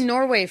U.S.? lived in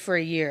Norway for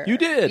a year. You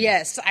did?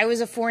 Yes. I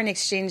was a foreign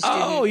exchange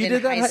student Oh, you in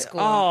did that? high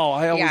school. Oh,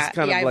 I always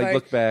kind of like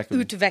look back.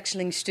 And...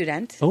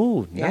 Utvekslingsstudent.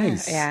 Oh,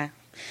 nice. Yeah.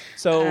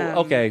 So,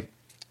 okay.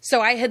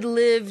 So I had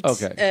lived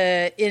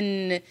Okay.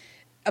 In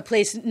a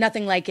place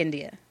nothing like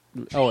India.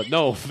 Oh,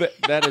 no.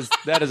 That is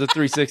a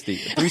 360. A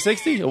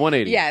 360? A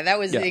 180? Yeah, that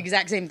was the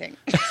exact same thing.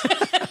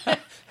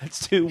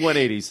 That's two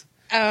 180s.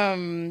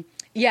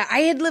 Yeah, I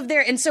had lived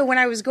there. And so when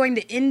I was going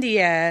to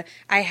India,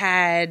 I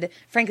had,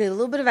 frankly, a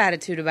little bit of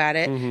attitude about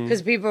it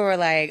because people were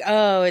like,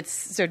 oh, it's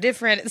so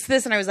different. It's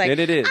this. And I was like, and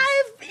it is.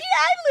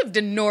 I lived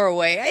in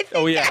Norway. I think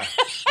Oh, yeah.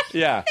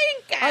 Yeah.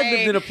 I've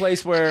lived in a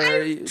place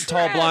where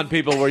tall blonde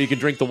people where you can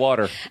drink the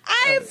water.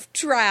 I've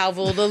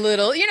traveled a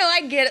little. You know,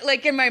 I get it.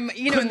 Like in my, you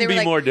know, Couldn't and they were be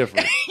like, more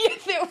different.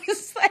 It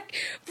was like,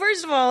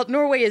 first of all,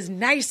 Norway is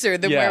nicer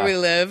than Yeah. where we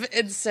live.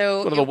 And so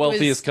One of the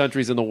wealthiest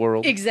countries in the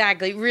world.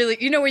 Exactly. Really,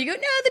 you know, where you go,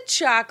 no, the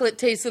chocolate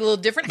tastes a little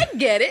different. I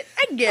get it.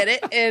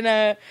 And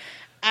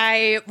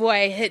I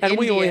hit And India.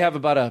 we only have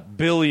about 1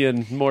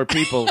 billion more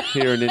people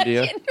here in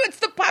India. It's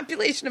the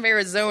population of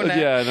Arizona.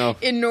 Yeah, I know.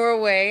 In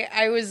Norway,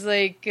 I was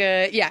like,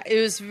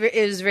 it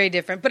was very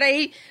different. But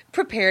I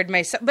prepared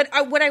myself. But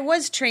what I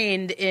was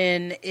trained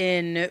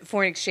in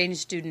foreign exchange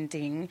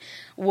studenting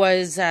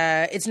was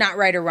it's not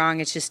right or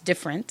wrong. It's just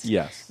different.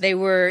 Yes. They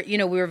were, we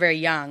were very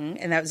young,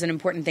 and that was an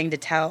important thing to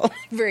tell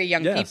very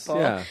young people.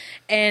 Yeah.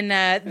 And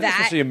that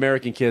Especially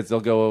American kids,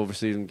 they'll go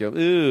overseas and go,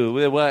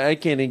 ooh, well, I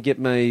can't even get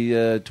my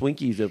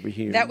Twinkies over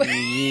here. that was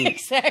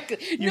exactly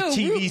Your no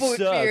TV root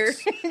beer.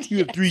 sucks. You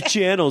have 3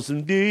 channels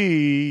and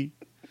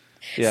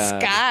yeah.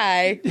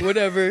 Sky,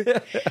 whatever.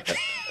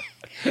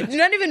 It's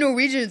not even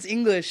Norwegian; it's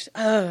English.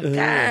 Oh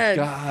God!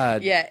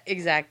 God. Yeah,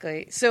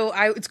 exactly. So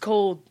it's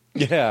cold.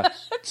 Yeah.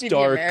 It's To the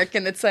dark.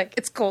 American, it's like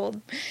it's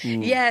cold.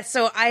 Yeah.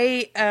 So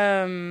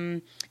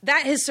that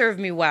has served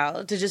me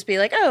well to just be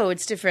like, oh,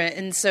 it's different,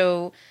 and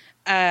so.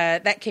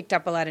 That kicked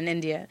up a lot in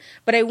India,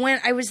 but I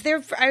was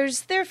there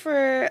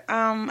for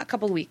a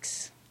couple of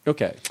weeks.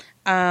 Okay.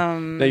 Now,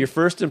 your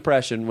first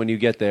impression when you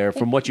get there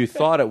from what you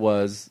thought it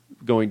was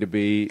going to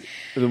be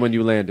when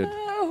you landed.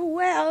 Oh,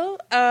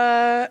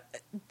 well,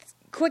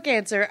 quick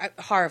answer,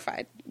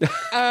 horrified.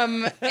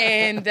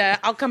 And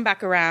I'll come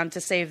back around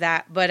to save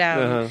that.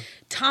 But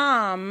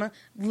Tom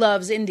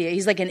loves India.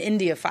 He's like an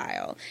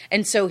India-phile.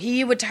 And so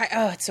he would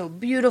it's so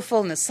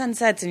beautiful, and the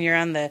sunsets, and you're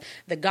on the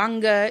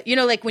Ganga. You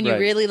know, like when you Right.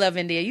 really love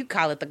India, you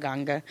call it the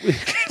Ganga.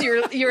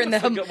 you're in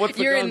the What's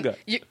the you're Ganga?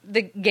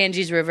 the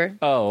Ganges River.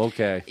 Oh,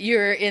 okay.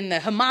 You're in the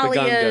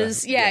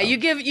Himalayas. Ganga, yeah. You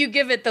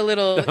give it the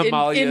little The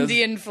Himalayas.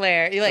 Indian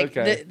flair. You like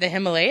Okay. the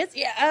Himalayas?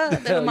 Yeah,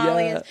 the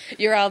Himalayas.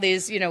 You're all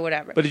these,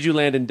 whatever. But did you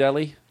land in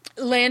Delhi?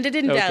 Landed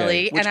in Okay.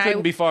 Delhi, Which and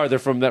couldn't be farther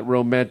from that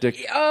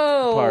romantic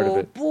part of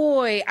it.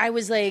 boy, I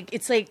was like,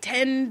 it's like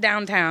 10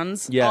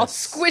 downtowns all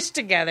Yes. squished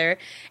together.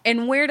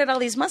 And where did all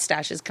these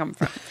mustaches come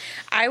from?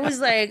 I was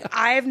like,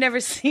 I've never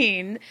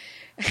seen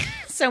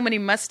so many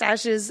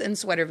mustaches and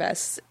sweater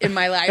vests in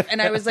my life.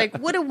 And I was like,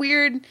 what a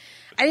weird.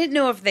 I didn't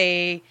know if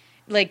they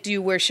do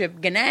you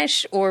worship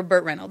Ganesh or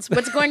Burt Reynolds?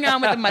 What's going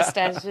on with the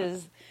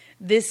mustaches?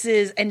 This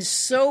is, and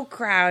so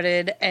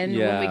crowded. And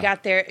when we Yeah.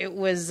 got there, it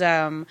was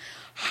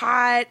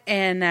hot.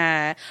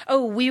 And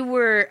we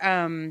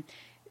were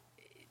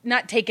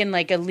not taken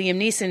like a Liam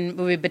Neeson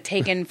movie, but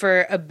taken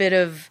for a bit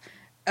of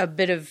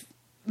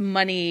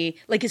money,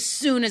 like as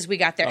soon as we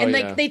got there. Oh, And yeah.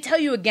 like they tell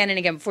you again and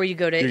again before you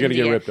go to You're gonna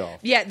India. get ripped off.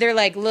 Yeah, they're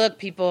like, look,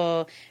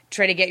 people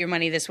try to get your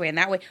money this way and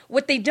that way.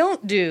 What they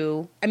don't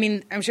do, I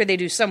mean, I'm sure they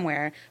do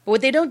somewhere, but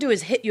what they don't do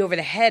is hit you over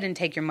the head and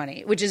take your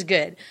money, which is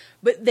good.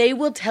 But they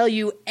will tell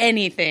you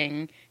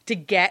anything to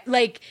get,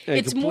 like, And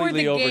it's more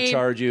the completely game.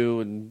 overcharge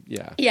you, and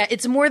yeah. Yeah,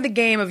 it's more the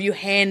game of you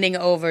handing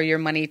over your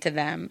money to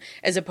them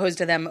as opposed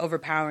to them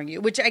overpowering you,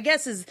 which I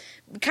guess is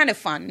kind of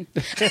fun.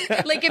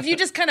 Like, if you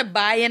just kind of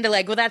buy into,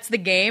 like, well, that's the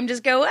game,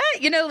 just go,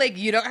 like,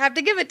 you don't have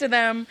to give it to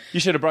them. You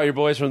should have brought your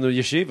boys from the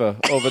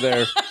yeshiva over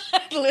there.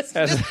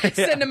 Listen, just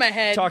send them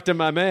ahead. Talk to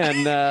my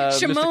man,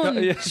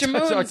 Shimon.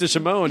 Talk to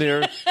Shimon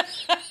here.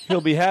 He'll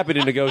be happy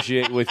to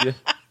negotiate with you.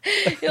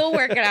 He'll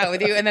work it out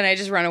with you. And then I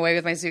just run away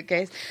with my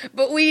suitcase.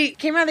 But we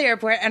came out of the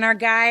airport, and our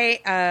guy,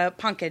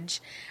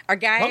 Punkage.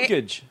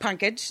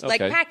 Punkage. Like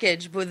Okay.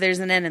 package, but there's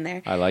an N in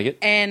there. I like it.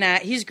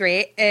 And he's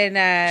great.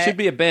 And Should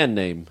be a band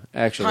name,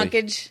 actually.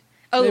 Punkage.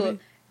 Oh, Maybe. and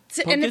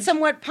Punkage? it's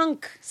somewhat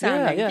punk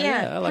sounding.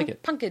 Yeah, I like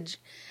it. Punkage.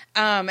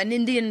 An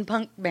Indian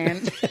punk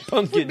band.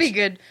 Punkage. Would be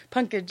good.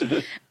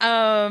 Punkage.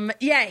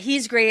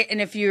 He's great.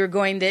 And if you're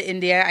going to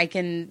India, I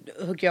can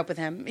hook you up with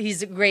him.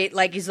 He's great.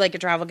 Like, he's like a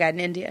travel guide in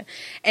India.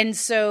 And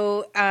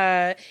so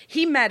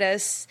he met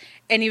us,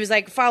 and he was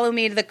like, follow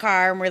me to the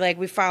car. And we're like,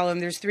 we follow him.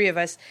 There's 3 of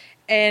us.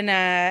 And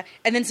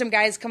then some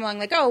guys come along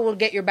like, oh, we'll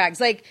get your bags.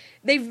 Like,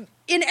 they've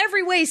in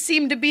every way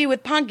seemed to be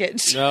with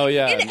Punkage. Oh,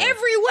 yeah. In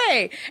every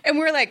way. And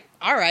we're like,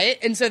 all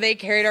right. And so they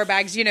carried our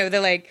bags,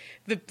 they're like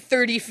the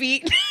 30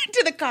 feet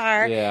to the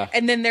car. Yeah.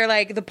 And then they're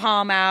like the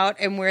palm out.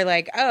 And we're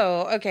like,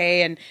 oh,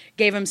 okay. And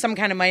gave them some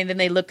kind of money. And then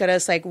they looked at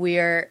us like we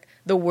are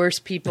the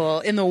worst people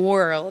in the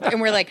world.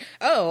 And we're like,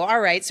 oh, all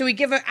right. So we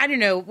give him, I don't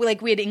know,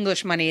 like we had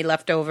English money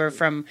left over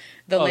from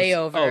the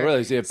layover. Oh,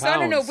 really? So, I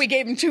don't know if we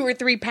gave him 2 or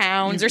 3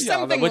 pounds or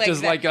something which like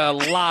is that. like a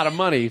lot of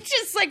money.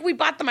 Just like we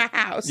bought them a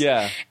house.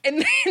 Yeah.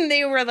 And then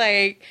they were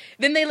like,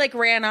 then they like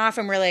ran off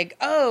and were like,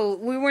 oh,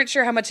 we weren't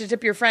sure how much to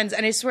tip your friends.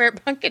 And I swear,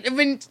 Pumpkin, I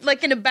mean,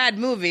 like in a bad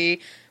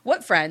movie,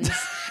 what friends?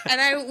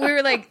 And we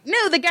were like,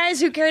 no, the guys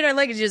who carried our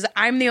luggages,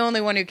 I'm the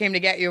only one who came to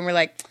get you. And we're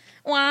like,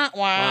 wah,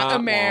 wah,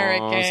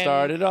 American.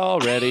 Started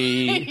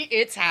already.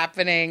 It's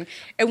happening.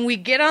 And we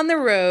get on the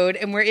road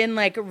and we're in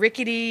like a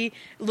rickety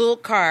little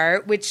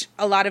car, which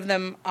a lot of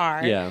them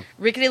are. Yeah.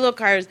 Rickety little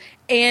cars.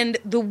 And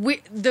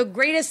the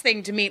greatest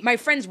thing to me, my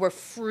friends were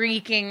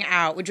freaking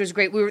out, which was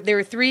great. There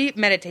were 3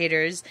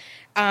 meditators.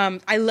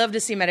 I love to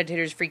see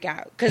meditators freak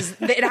out because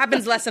it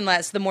happens less and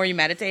less the more you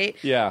meditate.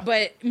 Yeah.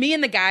 But me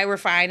and the guy were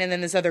fine, and then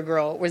this other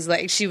girl was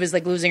like, she was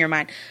like losing her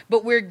mind.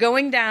 But we're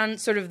going down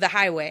sort of the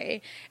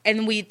highway,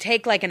 and we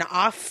take like an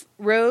off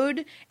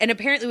road, and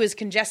apparently it was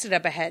congested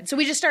up ahead. So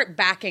we just start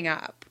backing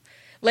up.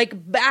 Like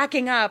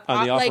backing up,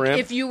 on the like off-ramp?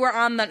 if you were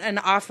on an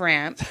off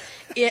ramp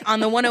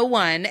on the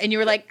 101, and you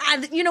were like,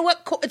 you know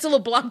what, it's a little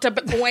blocked up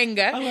at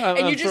Cahuenga,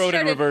 and you just throw it in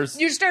started, reverse.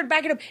 you started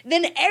backing up.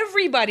 Then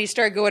everybody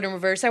started going in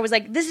reverse. I was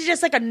like, this is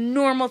just like a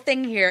normal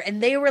thing here,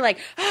 and they were like,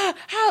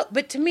 how?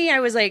 But to me,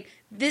 I was like,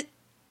 this,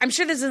 I'm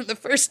sure this isn't the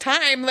first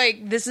time.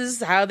 Like this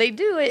is how they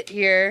do it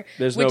here.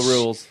 There's no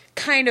rules.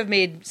 Kind of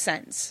made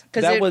sense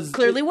because it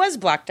clearly was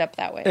blocked up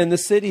that way. And the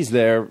cities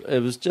there,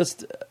 it was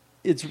just.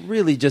 It's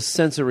really just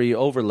sensory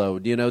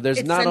overload. You know, there's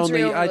It's not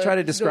sensory only. I try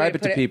to overload is the way describe to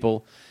it to put it.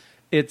 people.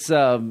 It's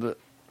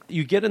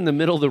you get in the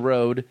middle of the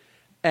road,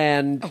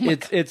 and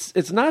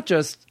it's not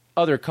just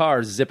other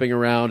cars zipping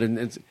around,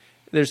 and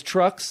there's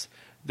trucks,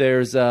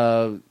 there's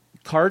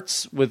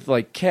carts with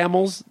like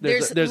camels.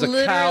 There's a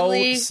cow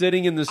literally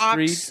sitting in the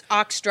street.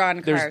 Ox-drawn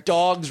carts. There's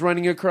dogs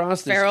running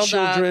across. There's Feral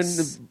children,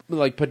 dogs.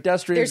 like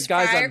pedestrians, There's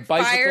guys on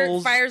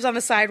bicycles, fires on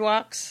the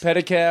sidewalks.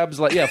 pedicabs,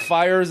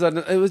 fires on.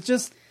 It was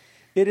just.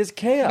 It is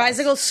chaos.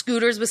 Bicycle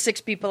scooters with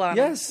 6 people on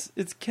them. Yes,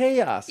 it's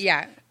chaos.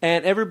 Yeah.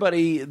 And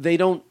everybody, they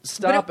don't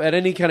stop at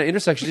any kind of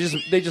intersection.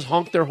 They just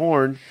honk their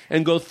horn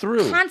and go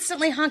through.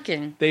 Constantly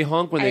honking. They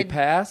honk when they I'd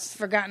pass.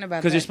 Forgotten about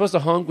that. Because you're supposed to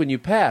honk when you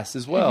pass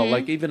as well,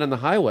 like even on the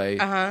highway,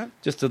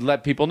 just to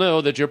let people know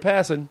that you're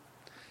passing.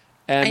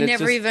 And I it's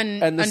never just-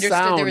 even and the understood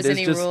sound there was is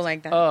any just- rule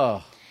like that.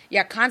 Oh.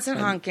 Yeah, constant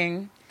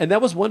honking. And that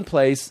was one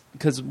place,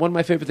 because one of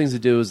my favorite things to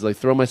do is like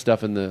throw my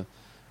stuff in the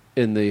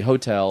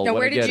hotel. Now, when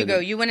where I did get you in go?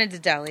 it. You went into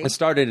Delhi. I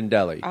started in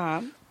Delhi.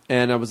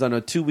 And I was on a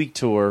 2-week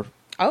tour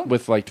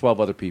with like 12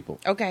 other people.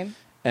 Okay.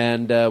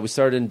 And we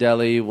started in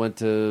Delhi, went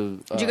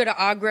to... Did you go to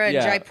Agra and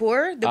yeah.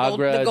 Jaipur? The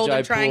Agra, Golden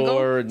Jaipur,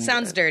 Triangle? and-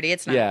 Sounds dirty.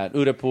 It's not. Yeah,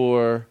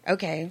 Udaipur,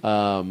 Okay.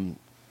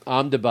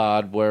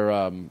 Ahmedabad,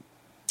 where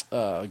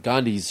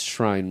Gandhi's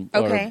shrine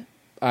Okay.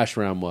 or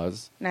ashram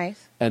was. Nice.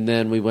 And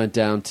then we went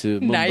down to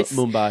Nice.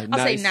 Mumbai. I'll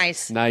say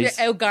nice. Nice.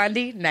 El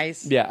Gandhi,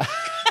 nice. Yeah.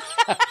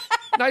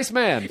 Nice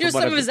man. You know,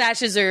 some of his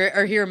ashes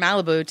are here in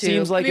Malibu, too.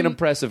 Seems like an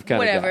impressive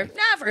kind of whatever. guy.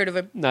 Nah, I've heard of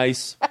him.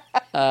 Nice.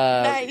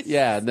 Nice.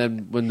 Yeah, and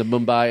then when the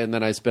Mumbai, and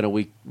then I spent a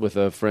week with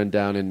a friend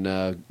down in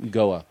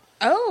Goa.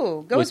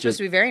 Oh, Goa's which supposed is-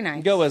 to be very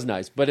nice. Goa's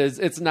nice, but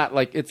it's not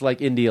like it's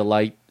like India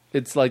light.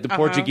 It's like the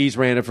Portuguese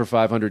ran it for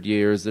 500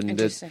 years, and it's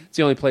Interesting.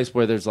 the only place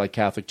where there's like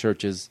Catholic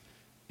churches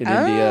in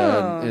Oh.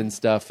 India and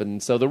stuff,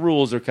 and so the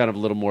rules are kind of a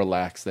little more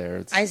lax there.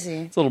 It's, I see.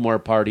 It's a little more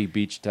party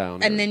beach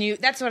town, And then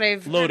that's what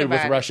I've heard loaded with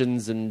about.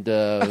 Russians and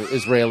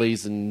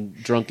Israelis and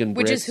drunken Brits.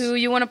 Which is who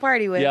you want to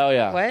party with. Yeah,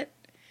 yeah. What?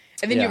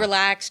 And then Yeah. you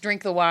relax,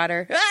 drink the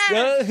water. Ah,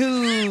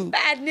 Yahoo!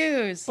 bad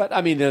news. But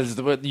I mean, you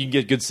can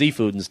get good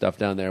seafood and stuff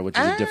down there, which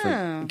is a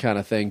different kind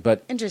of thing.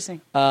 But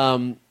Interesting.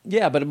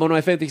 yeah, but one of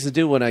my favorite things to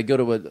do when I go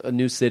to a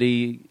new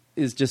city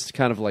is just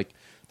kind of like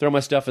throw my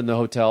stuff in the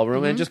hotel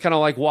room and just kind of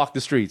like walk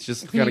the streets,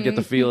 just kind of get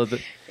the feel of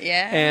it.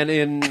 Yeah.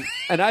 And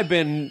I've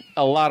been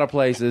a lot of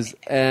places,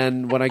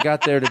 and when I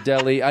got there to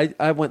Delhi,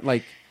 I went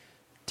like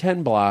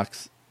 10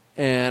 blocks,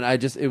 and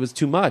it was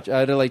too much. I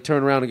had to like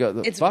turn around and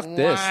go, It's fuck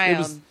this.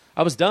 wild.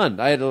 I was done.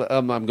 I had to,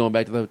 I'm going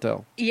back to the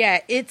hotel.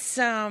 Yeah, it's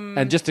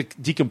And just to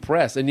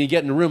decompress, and you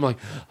get in the room like,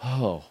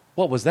 oh,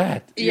 what was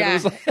that? You know, yeah, it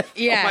was like,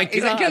 yeah. oh my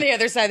He's like God. on the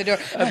other side of the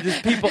door.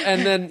 Just people,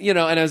 and then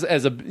and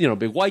as a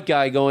big white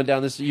guy going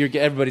down this,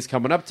 everybody's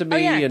coming up to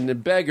me yeah.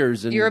 and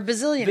beggars and You're a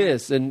bazillionaire.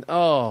 This and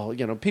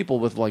people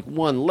with like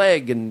one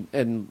leg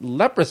and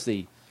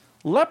leprosy.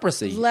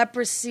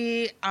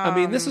 Leprosy. I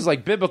mean, this is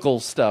like biblical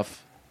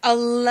stuff. A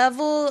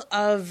level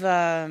of,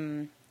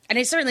 and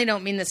I certainly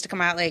don't mean this to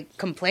come out like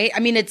complaint. I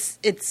mean,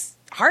 it's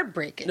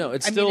heartbreaking. No,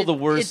 it's I still mean, the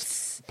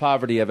worst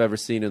poverty I've ever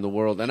seen in the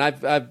world, and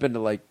I've been to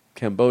like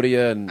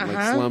Cambodia and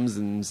like slums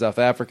in South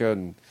Africa,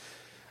 and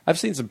I've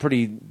seen some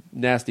pretty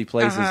nasty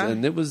places,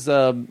 and it was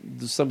some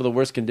of the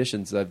worst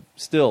conditions.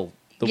 Still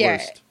the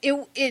worst.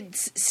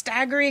 It's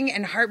staggering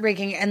and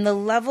heartbreaking, and the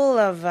level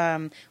of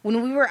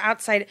when we were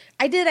outside.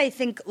 I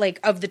think like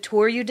of the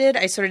tour you did,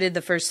 I sort of did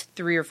the first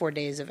 3 or 4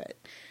 days of it.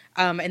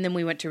 And then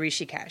we went to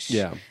Rishikesh.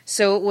 Yeah.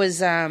 So it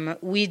was,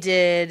 we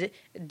did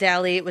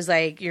Delhi. It was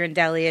like you're in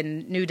Delhi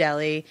and New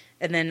Delhi,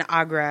 and then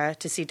Agra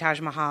to see Taj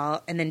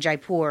Mahal, and then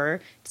Jaipur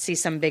to see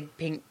some big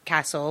pink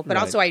castle. But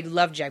Right. also, I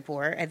love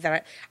Jaipur. I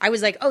thought I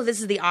was like, oh, this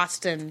is the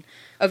Austin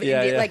of Yeah,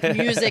 India. yeah. Like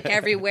music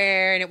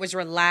everywhere, and it was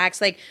relaxed.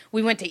 Like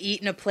we went to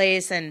eat in a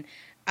place, and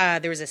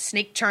there was a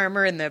snake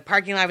charmer in the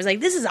parking lot. I was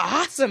like, this is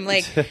awesome.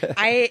 Like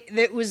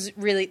it was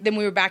really. Then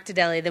we were back to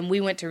Delhi. Then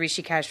we went to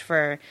Rishikesh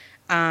for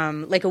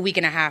like a week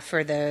and a half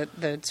for the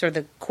sort of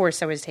the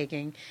course I was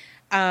taking.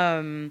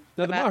 Now,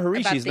 the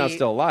Maharishi is not the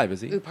still alive,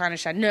 is he?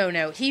 Upanishad.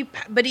 No. He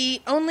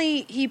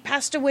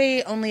passed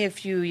away only a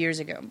few years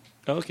ago.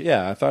 Okay,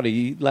 yeah, I thought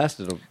he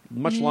lasted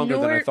much longer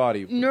than I thought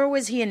he. Nor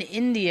was he in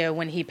India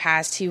when he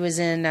passed. He was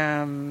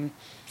in.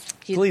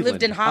 He Cleveland,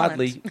 lived in Holland.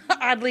 oddly.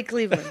 Oddly,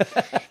 Cleveland.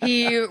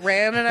 He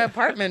ran an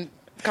apartment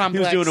He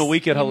complex. was doing a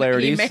week at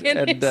Hilarities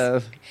managed-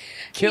 and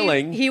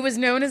killing. He was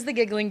known as the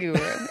giggling guru.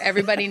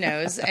 Everybody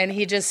knows, and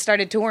he just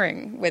started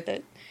touring with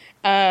it.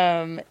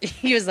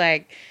 He was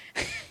like,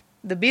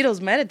 "The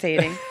Beatles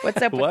meditating.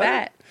 What's up with What?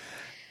 that?"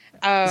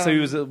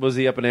 So was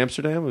he up in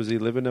Amsterdam? Was he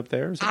living up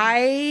there? Or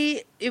something?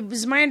 It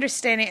was my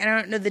understanding. I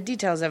don't know the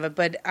details of it,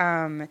 but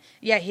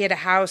yeah, he had a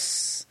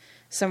house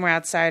somewhere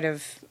outside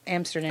of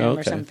Amsterdam or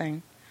Okay.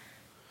 something.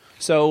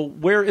 So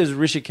where is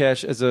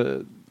Rishikesh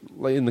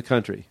in the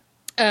country?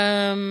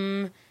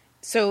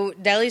 So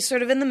Delhi's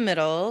sort of in the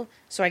middle.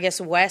 So I guess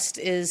west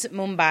is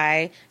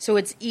Mumbai. So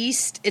it's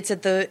east. It's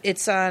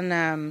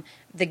on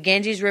the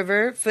Ganges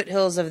River,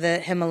 foothills of the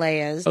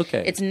Himalayas.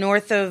 Okay. It's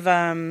north of,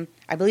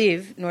 I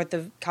believe, north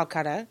of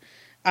Calcutta.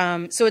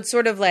 So it's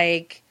sort of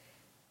like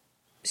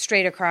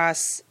straight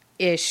across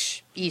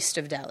ish east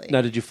of Delhi.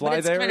 Now, did you fly but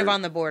it's there? kind of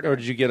on the border. Or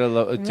did you get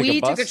take we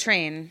a bus? took a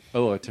train.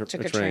 Oh, Took a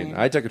a train. train.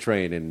 I took a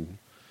train, and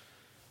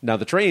now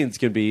the trains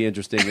can be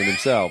interesting in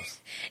themselves.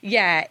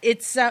 Yeah,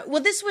 it's well.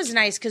 This was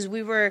nice because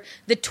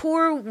the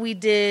tour we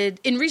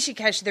did in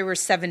Rishikesh. There were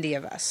 70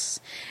 of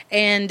us,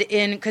 and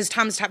because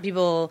Tom's taught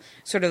people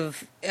sort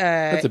of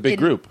That's a big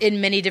group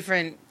in many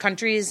different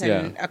countries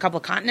and Yeah. a couple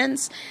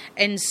continents,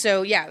 and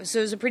so it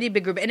was a pretty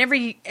big group. And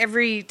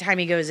every time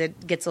he goes,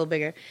 it gets a little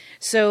bigger.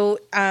 So.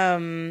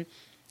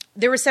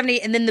 There were 70,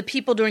 and then the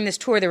people during this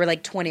tour, there were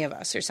like 20 of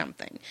us or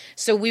something.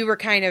 So we were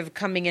kind of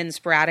coming in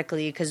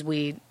sporadically because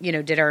we,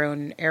 did our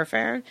own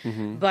airfare.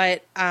 Mm-hmm.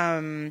 But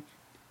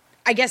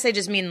I guess I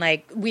just mean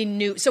like we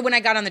knew. So when I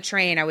got on the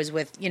train, I was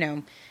with,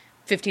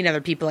 15 other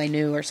people I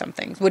knew or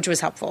something, which was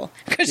helpful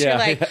because Yeah, you're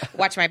like, yeah.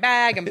 watch my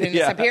bag. I'm putting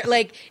this up here.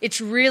 Like,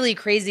 it's really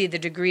crazy the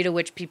degree to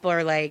which people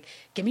are like,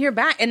 give me your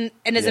bag. And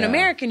as an Yeah.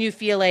 American, you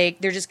feel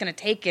like they're just going to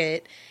take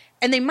it.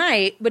 And they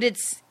might, but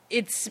it's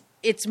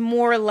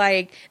more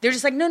like they're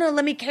just like, no,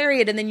 let me carry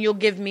it, and then you'll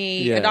give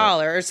me Yeah.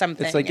 $1 or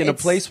something. It's like in a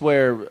place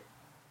where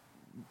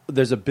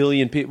there's a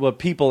billion people. Well,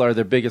 people are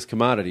their biggest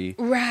commodity.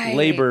 Right.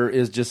 Labor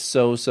is just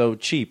so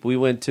cheap. We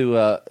went to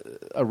a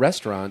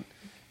restaurant,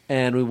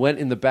 and we went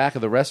in the back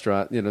of the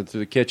restaurant, through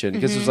the kitchen,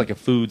 because it was like a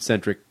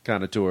food-centric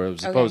kind of tour,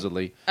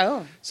 supposedly.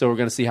 Oh. So we're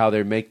going to see how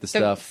they make the the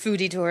stuff.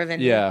 foodie tour of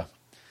India.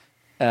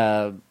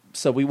 Yeah.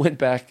 So we went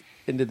back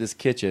into this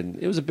kitchen.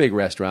 It was a big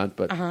restaurant,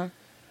 but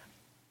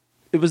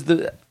it was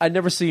I'd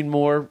never seen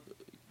more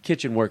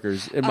kitchen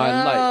workers in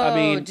my life. I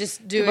mean,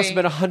 just it must have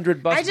been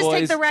 100 busboys. I just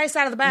take the rice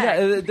out of the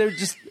bag. Yeah,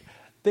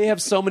 they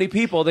have so many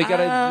people. They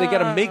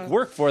gotta make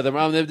work for them.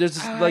 I mean, there's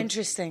just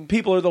interesting.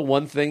 People are the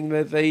one thing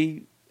that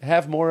they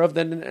have more of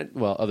than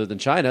other than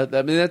China.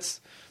 I mean,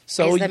 that's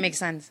so. Yes, that makes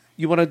sense.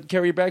 You want to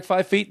carry your bag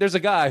 5 feet? There's a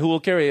guy who will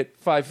carry it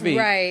 5 feet,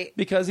 Right.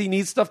 Because he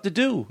needs stuff to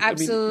do.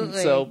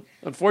 Absolutely. So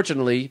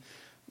unfortunately,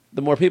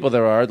 the more people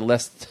there are, the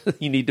less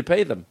you need to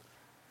pay them.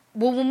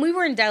 Well, when we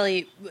were in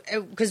Delhi,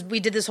 because we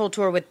did this whole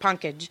tour with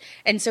Pankaj,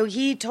 and so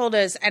he told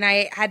us, and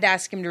I had to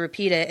ask him to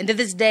repeat it. And to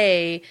this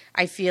day,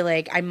 I feel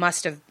like I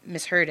must have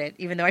misheard it,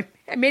 even though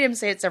I made him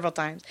say it several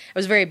times. I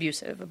was very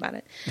abusive about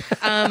it.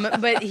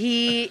 But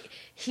he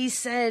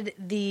said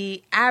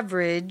the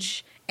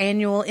average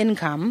annual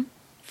income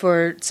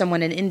for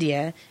someone in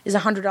India is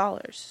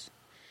 $100.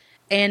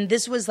 And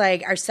this was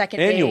like our second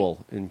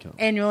Annual day. income.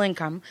 Annual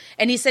income.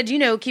 And he said,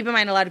 keep in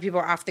mind a lot of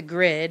people are off the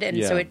grid,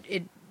 and so Yeah.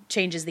 it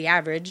changes the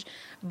average,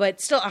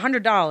 but still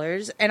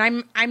 $100. And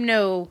I'm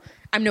no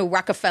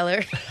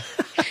Rockefeller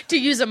to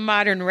use a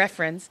modern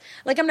reference.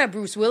 Like, I'm not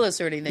Bruce Willis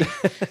or anything,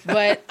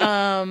 but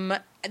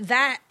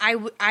that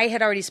I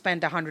had already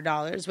spent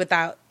 $100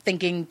 without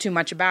thinking too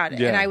much about it.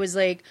 Yeah. And I was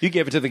like, You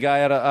gave it to the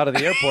guy out of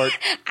the airport.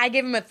 I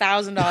gave him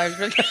 $1,000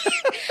 for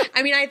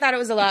I mean, I thought it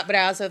was a lot, but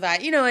I also thought,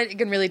 it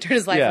can really turn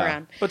his life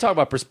around. But talk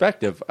about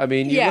perspective. I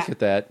mean, you look at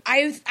that.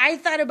 I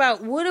thought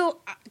about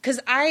because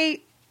I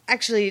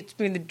actually, it's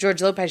been the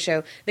George Lopez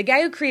show. The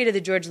guy who created the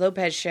George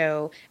Lopez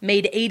show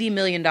made $80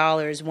 million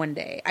one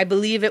day. I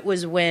believe it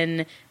was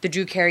when the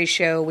Drew Carey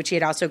show, which he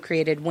had also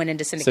created, went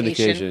into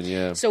syndication. Syndication,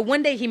 yeah. So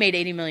one day he made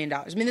 $80 million.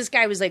 I mean, this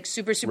guy was like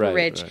super, super Right,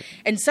 rich. right.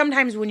 And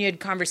sometimes when you had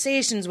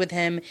conversations with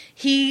him,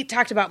 he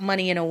talked about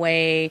money in a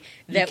way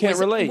that can't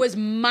relate. was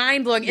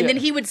mind blowing. And Yeah. then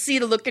he would see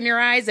the look in your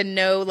eyes and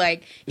know,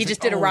 like, he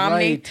just did a "Oh,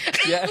 Romney. right.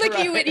 Yeah, like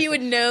he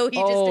would know. He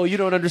Oh, just you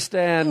don't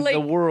understand like- the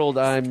world.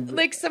 I'm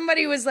like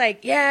somebody was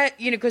like, yeah,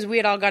 you know, because we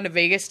had all gone to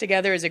Vegas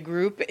together as a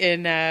group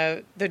in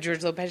the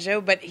George Lopez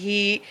show. But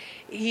he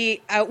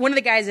one of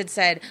the guys had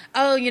said,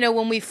 oh, you know,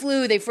 when we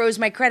flew, they froze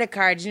my credit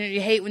cards. You know,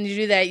 you hate when you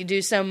do that. You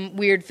do some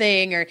weird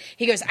thing. Or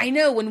he goes, I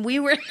know when we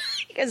were,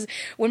 because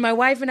when my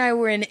wife and I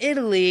were in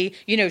Italy,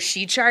 you know,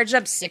 she charged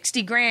up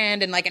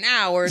 $60,000 in like an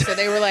hour. So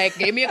they were like,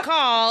 gave me a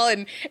call,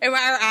 and our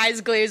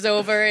eyes glazed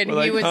over. And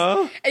We're he like, was,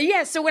 huh?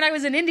 yeah. So when I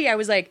was in India, I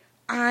was like,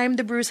 I'm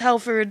the Bruce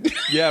Helford.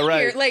 Yeah,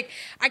 right. here. Like,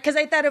 because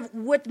I thought of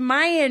what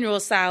my annual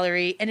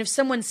salary, and if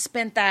someone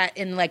spent that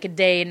in like a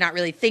day and not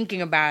really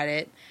thinking about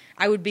it,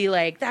 I would be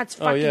like, that's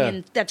fucking,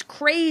 yeah. that's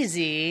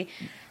crazy.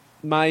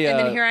 my. And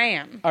then here I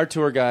am. Our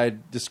tour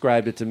guide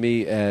described it to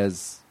me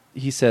as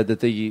he said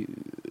that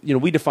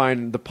we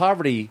define the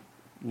poverty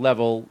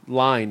level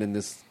line in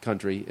this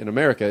country in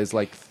America is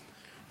like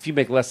if you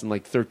make less than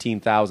like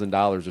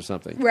 $13,000 or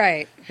something.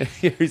 Right. And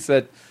he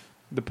said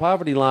the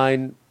poverty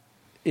line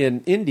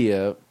in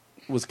India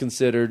was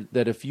considered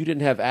that if you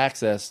didn't have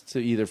access to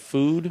either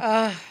food,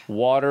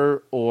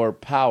 water, or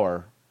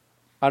power,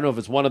 I don't know if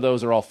it's one of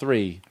those or all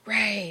three,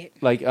 Right.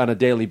 like on a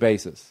daily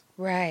basis.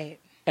 Right.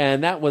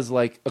 And that was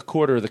like a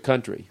quarter of the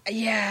country,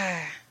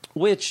 Yeah.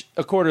 which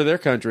a quarter of their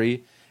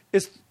country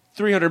is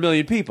 300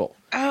 million people,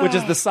 which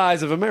is the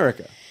size of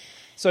America.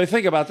 So you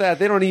think about that.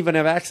 They don't even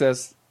have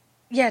access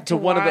Yeah. To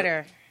one of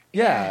the-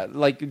 water.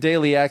 like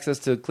daily access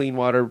to clean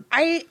water.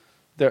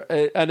 There,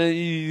 and then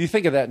you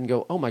think of that and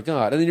go, oh my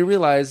God. And then you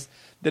realize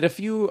that if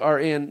you are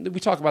we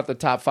talk about the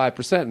top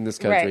 5% in this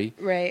country.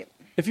 Right.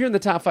 If you're in the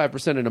top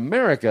 5% in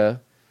America,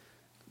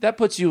 that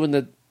puts you in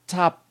the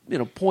top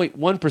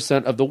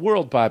 0.1% of the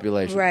world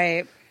population.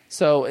 Right.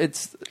 So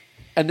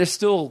and they're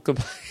still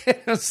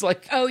it's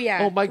like, Oh yeah.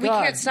 oh my God.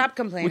 We can't stop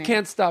complaining. We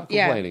can't stop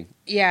complaining.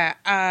 Yeah.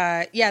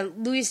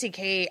 Louis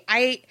C.K.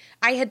 I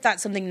had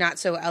thought something not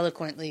so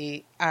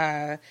eloquently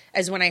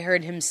as when I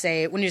heard him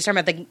say, when he was talking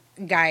about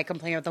the guy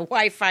complaining about the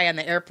Wi-Fi on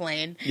the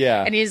airplane.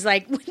 Yeah. And he's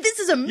like, this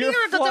is a miracle.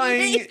 It's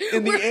flying amazing.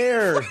 in the We're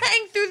air.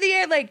 flying through the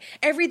air. Like,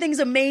 everything's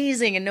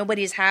amazing and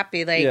nobody's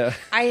happy. Like, Yeah.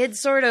 I had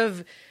sort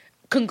of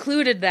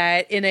concluded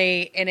that in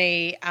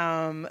a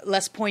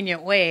less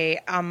poignant way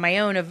on my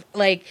own of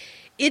like,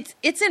 it's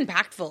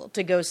impactful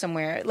to go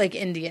somewhere like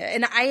India.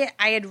 And I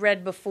had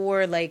read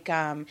before, like,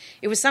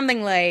 it was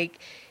something like,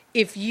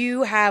 if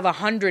you have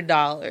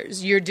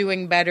 $100, you're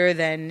doing better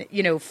than,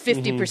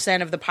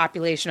 50% of the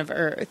population of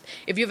Earth.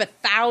 If you have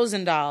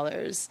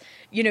 $1,000,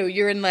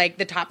 you're in like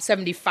the top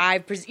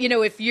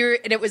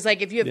 75%. And it was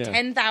like, if you have Yeah.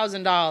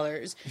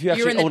 $10,000, If you actually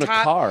you're in the own a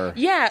top, car.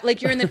 yeah,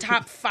 like you're in the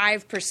top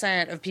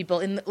 5% of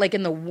people in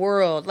the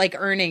world, like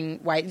earning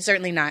white,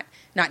 certainly not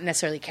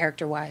necessarily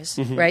character wise,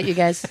 right? You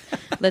guys,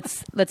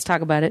 let's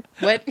talk about it.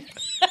 What?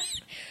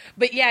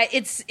 But yeah,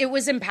 it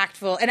was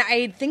impactful, and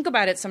I think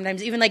about it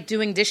sometimes, even like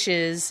doing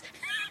dishes,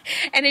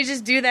 and I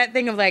just do that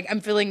thing of like I'm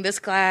filling this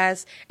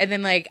glass, and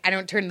then like I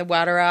don't turn the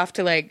water off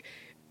to like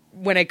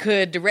when I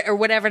could or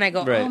whatever, and I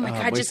go, Right. oh my Oh,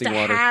 God, just to wasting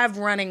water. have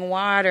running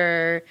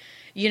water,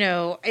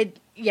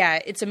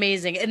 it's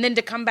amazing, and then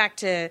to come back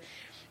to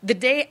the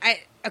day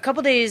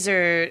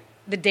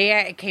the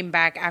day I came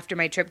back after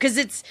my trip, because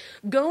it's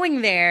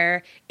going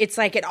there, it's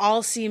like it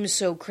all seems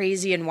so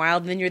crazy and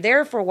wild. And then you're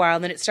there for a while,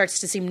 and then it starts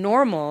to seem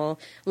normal,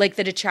 like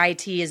that a chai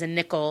tea is a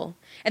nickel.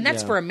 And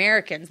that's Yeah. for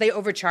Americans. They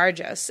overcharge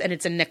us, and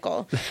it's a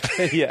nickel.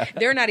 Yeah.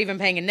 They're not even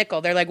paying a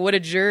nickel. They're like, what a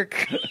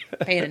jerk,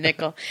 paying a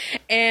nickel.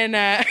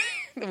 And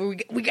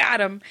we got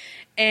them.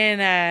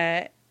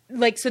 And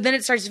so then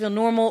it starts to feel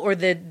normal, or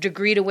the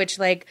degree to which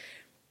like,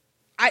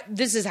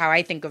 this is how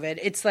I think of it.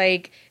 It's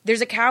like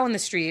there's a cow in the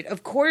street.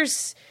 Of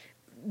course,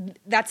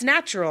 that's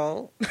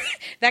natural.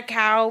 That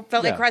cow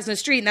felt like Yeah. crossing the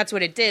street, and that's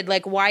what it did.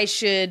 Like, why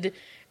should,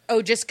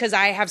 just because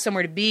I have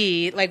somewhere to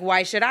be, like,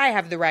 why should I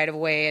have the right of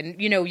way and,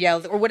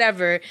 yell or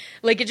whatever?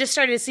 Like, it just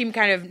started to seem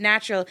kind of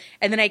natural.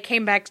 And then I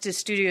came back to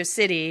Studio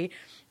City,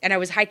 and I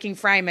was hiking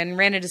Fryman,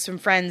 ran into some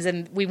friends,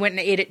 and we went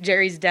and ate at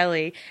Jerry's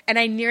Deli, and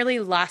I nearly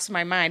lost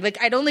my mind.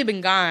 Like, I'd only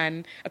been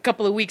gone a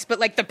couple of weeks, but,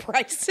 like, the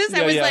prices,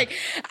 I was Yeah. like,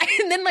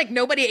 and then, like,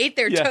 nobody ate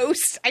their Yeah.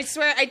 toast. I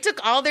swear, I took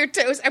all their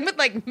toast. I'm with,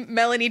 like,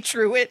 Melanie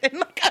Truitt and,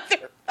 like,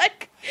 other,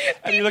 like...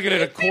 And you're looking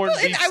at a corned people,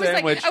 and beef I was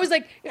sandwich. Like, I was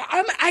like,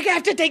 I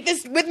have to take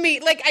this with me.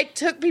 Like, I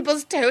took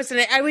people's toast,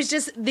 and I was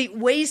just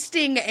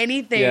wasting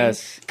anything.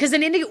 Yes. Because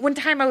in India, one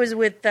time I was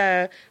with,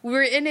 we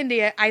were in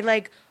India, I,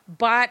 like,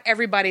 bought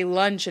everybody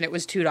lunch and it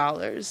was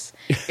 $2.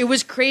 It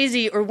was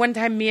crazy. Or one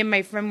time me and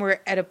my friend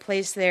were at a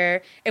place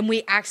there and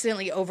we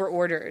accidentally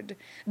overordered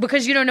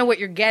because you don't know what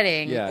you're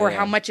getting or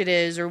how much it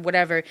is or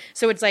whatever.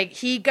 So it's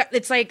like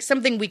it's like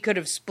something we could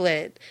have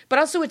split. But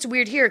also it's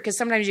weird here because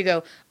sometimes you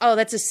go, oh,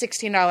 that's a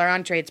 $16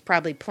 entree. It's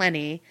probably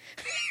plenty.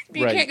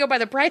 You can't go by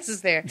the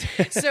prices there.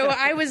 So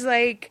I was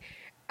like,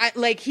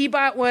 he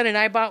bought one and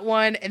I bought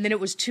one and then it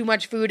was too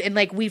much food. And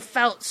like we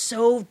felt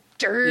so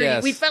dirty.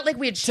 Yes. We felt like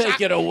we had shot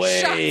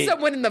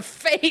someone in the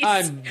face.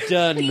 I'm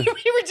done. We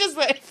were just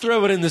like,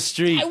 throw it in the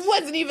street. I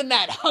wasn't even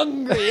that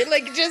hungry.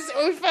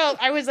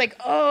 I was like,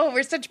 oh,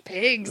 we're such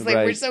pigs. Like,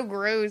 we're so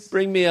gross.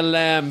 Bring me a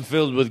lamb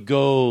filled with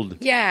gold.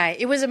 Yeah,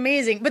 it was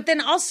amazing. But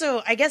then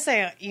also, I guess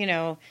I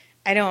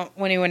don't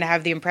want anyone to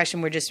have the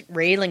impression we're just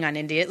railing on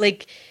India.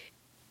 Like,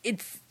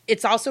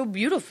 it's also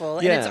beautiful.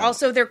 And it's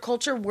also their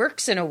culture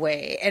works in a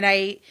way. And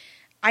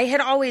I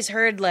had always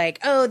heard like,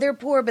 oh, they're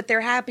poor, but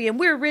they're happy, and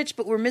we're rich,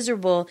 but we're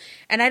miserable.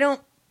 And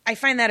I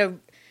find that a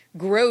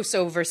gross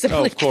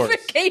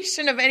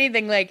oversimplification of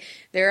anything. Like,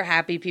 there are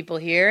happy people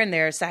here and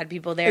there are sad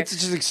people there. It's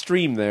just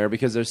extreme there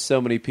because there's so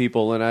many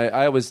people. And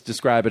I always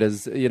describe it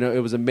as, it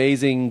was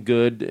amazing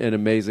good and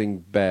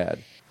amazing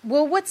bad.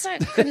 Well, what's a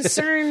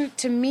concern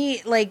to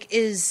me, like,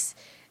 is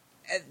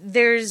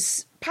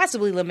there's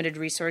possibly limited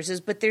resources,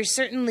 but there's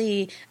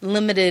certainly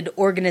limited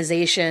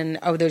organization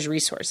of those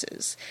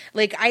resources.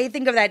 Like, I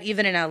think of that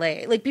even in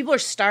LA. Like, people are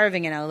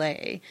starving in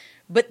LA,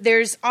 but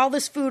there's all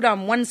this food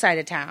on one side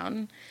of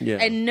town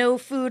and no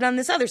food on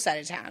this other side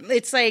of town.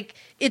 It's like,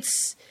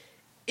 it's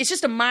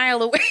just a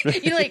mile away.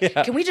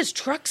 Can we just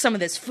truck some of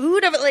this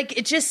food? Like,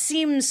 it just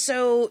seems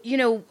so,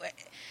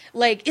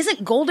 like,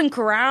 isn't Golden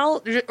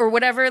Corral or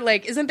whatever,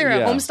 like, isn't there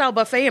a homestyle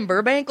buffet in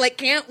Burbank? Like,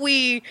 can't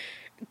we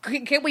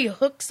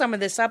hook some of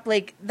this up?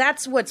 Like,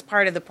 that's what's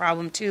part of the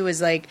problem too,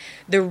 is like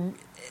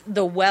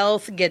the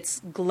wealth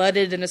gets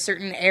glutted in a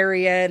certain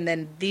area, and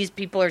then these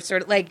people are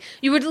sort of like,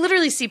 you would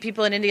literally see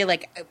people in India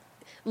like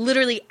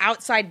literally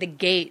outside the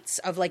gates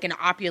of like an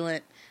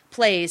opulent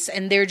place,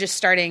 and they're just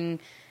starting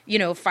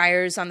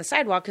fires on the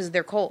sidewalk because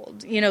they're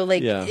cold.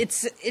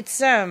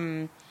 It's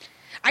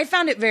I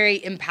found it very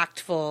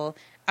impactful.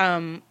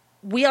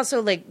 We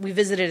also we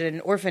visited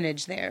an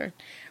orphanage there,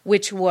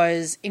 which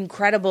was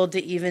incredible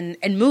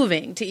and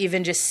moving to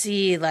even just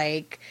see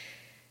like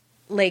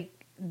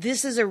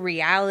this is a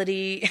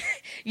reality,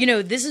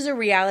 this is a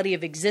reality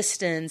of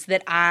existence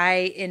that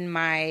I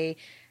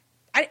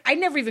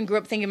never even grew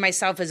up thinking of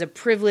myself as a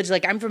privilege.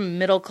 Like, I'm from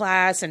middle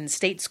class and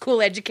state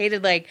school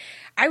educated. Like,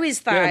 I always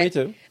thought, me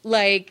too.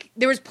 Like,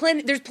 there's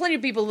plenty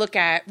of people to look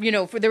at,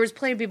 there was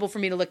plenty of people for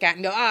me to look at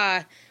and go,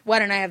 why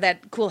don't I have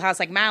that cool house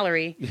like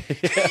Mallory?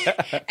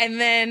 And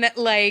then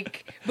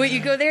but you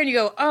go there and you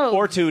go, oh.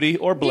 Or Tootie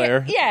or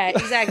Blair. Yeah,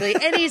 exactly.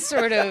 Any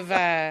sort of,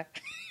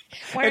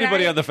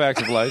 anybody on the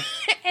Facts of Life.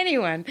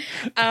 Anyone.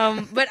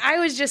 But I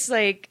was just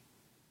like,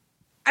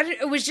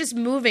 it was just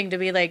moving to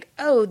be like,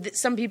 oh,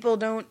 some people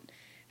don't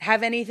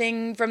have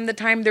anything from the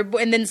time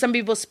and then some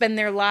people spend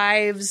their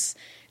lives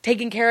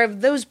taking care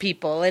of those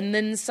people, and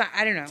then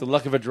I don't know. It's the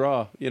luck of a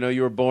draw.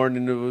 You were born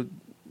into a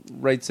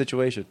right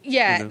situation.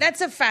 Yeah,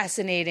 that's a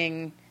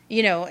fascinating,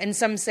 and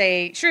some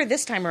say, sure,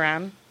 this time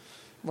around.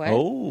 What?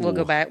 Oh. We'll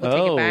go back. We'll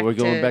take it back. We're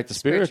going back to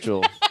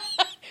spiritual.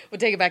 We'll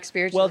take it back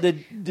spiritual. Well,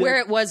 did where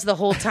it was the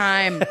whole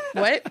time.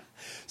 What?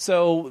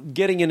 So,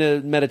 getting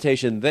into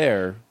meditation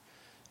there,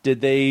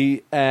 did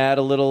they add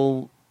a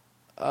little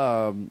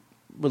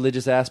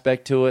religious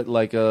aspect to it?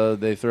 Like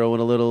they throw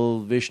in a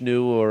little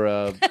Vishnu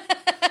or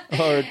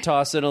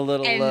toss in a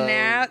little... And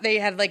now they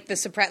have the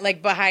surprise,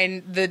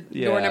 behind the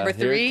door number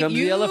 3. Here comes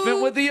the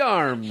elephant with the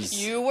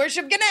arms. You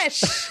worship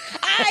Ganesh.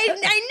 I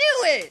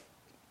knew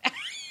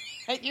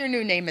it. Your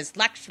new name is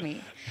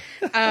Lakshmi.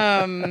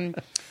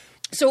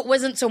 So it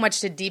wasn't so much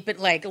to deepen,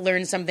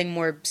 learn something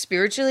more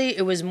spiritually.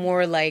 It was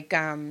more it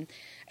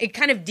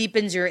kind of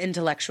deepens your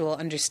intellectual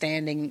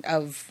understanding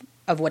of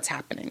what's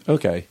happening.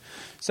 Okay.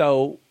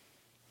 So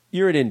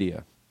you're in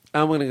India.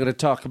 I'm going to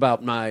talk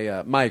about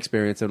my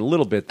experience in a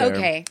little bit there.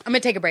 Okay. I'm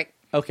going to take a break.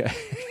 Okay.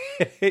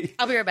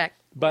 I'll be right back.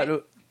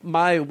 But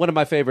one of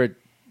my favorite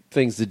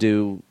things to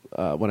do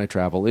when I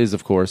travel is,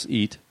 of course,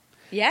 eat.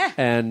 Yeah.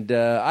 And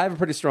I have a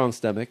pretty strong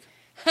stomach.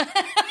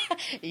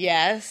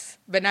 Yes,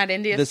 but not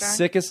India The strong?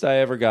 sickest I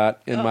ever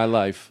got in my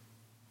life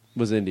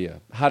was India.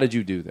 How did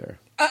you do there?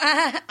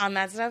 On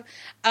that stuff?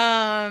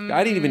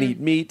 I didn't even eat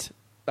meat.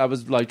 I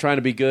was trying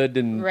to be good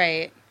and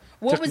right.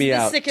 What was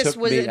the sickest?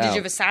 Was it? Did you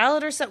have a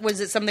salad or something? Was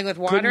it something with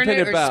water in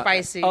it or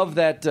spicy? Of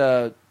that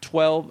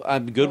 12,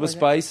 I'm good with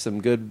spice.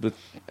 I'm good with,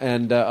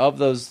 and of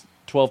those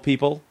 12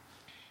 people,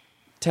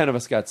 10 of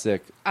us got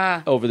sick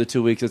over the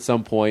 2 weeks at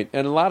some point,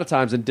 and a lot of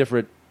times in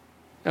different.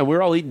 And we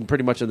were all eating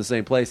pretty much in the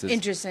same places.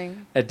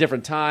 Interesting. At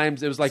different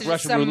times. It was like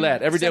Russian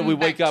roulette. Every day we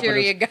wake up. Who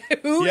is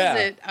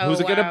it? Oh, who's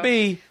it going to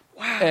be?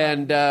 Wow.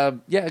 And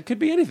it could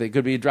be anything. It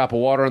could be a drop of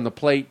water on the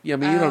plate. I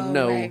mean, you don't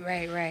know.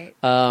 Right.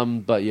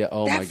 But yeah,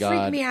 oh That my God.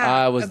 freaked me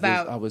out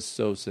I was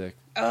so sick.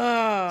 Oh.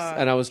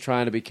 And I was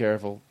trying to be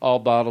careful. All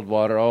bottled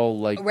water, all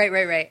like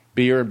Right.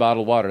 beer and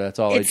bottled water. That's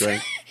all I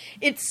drank.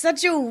 It's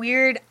such a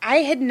weird. I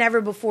had never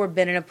before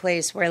been in a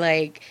place where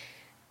like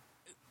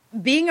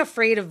being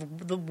afraid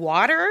of the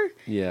water.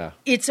 Yeah.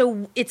 It's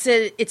an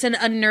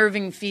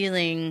unnerving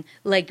feeling.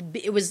 Like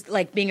it was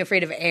like being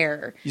afraid of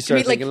air. You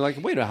start thinking like,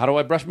 wait a minute, how do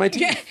I brush my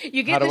teeth?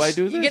 Yeah, how do I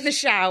do this? You get in the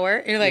shower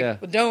and you're like,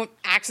 well, don't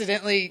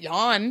accidentally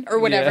yawn or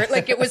whatever. Yeah.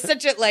 Like it was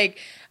such a like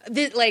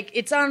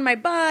it's on my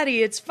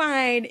body, it's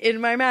fine. In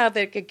my mouth,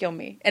 it could kill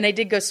me. And I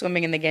did go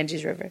swimming in the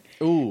Ganges River.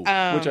 Ooh, which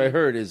I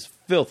heard is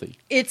filthy.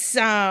 It's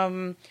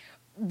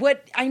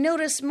what I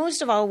noticed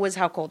most of all was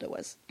how cold it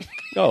was.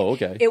 Oh,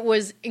 okay. It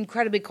was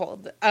incredibly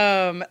cold.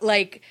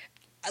 Like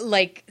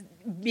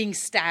being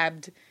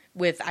stabbed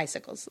with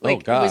icicles.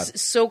 Like God. it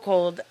was so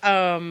cold.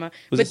 Was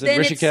but this in then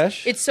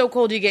Rishikesh? it's so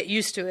cold you get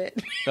used to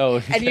it.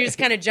 Oh, And you just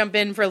kind of jump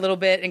in for a little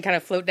bit and kind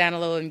of float down a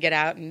little and get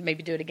out and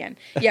maybe do it again.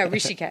 Yeah,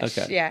 Rishikesh.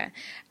 Okay. Yeah.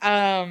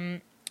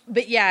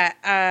 But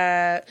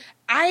yeah,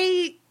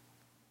 I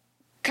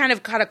kind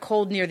of caught a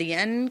cold near the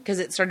end because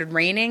it started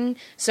raining.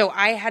 So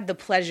I had the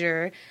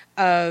pleasure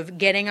of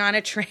getting on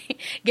a train,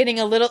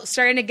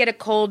 starting to get a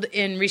cold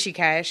in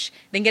Rishikesh,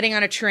 then getting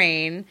on a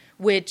train,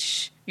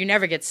 which you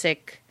never get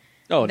sick.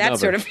 Oh, that never.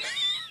 sort of.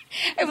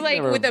 I'm like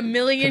Never with a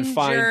million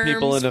confine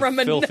people germs in a from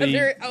filthy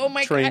another. Oh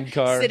my train God!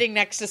 car. Sitting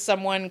next to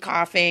someone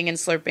coughing and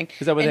slurping.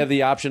 Is that where they And- have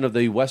the option of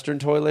the Western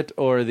toilet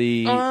or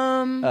the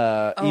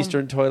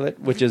Eastern toilet,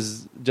 which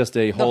is just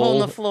a hole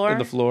in the floor? In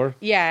the floor?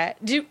 Yeah.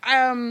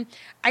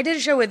 I did a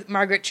show with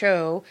Margaret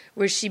Cho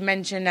where she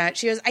mentioned that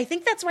she goes, I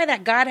think that's why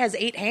that God has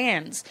 8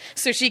 hands,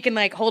 so she can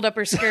like hold up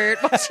her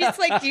skirt while she's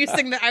like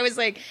using the. I was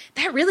like,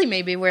 that really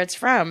may be where it's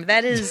from.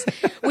 That is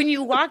when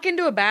you walk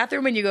into a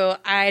bathroom and you go,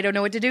 I don't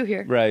know what to do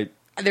here. Right.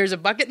 There's a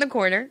bucket in the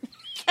corner.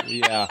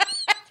 Yeah.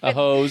 A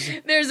hose.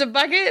 There's a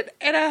bucket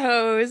and a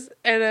hose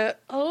and a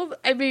hole.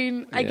 I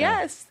mean, I Yeah.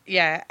 guess.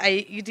 Yeah,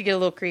 you need to get a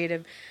little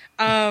creative.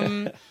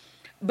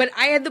 But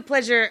I had the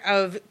pleasure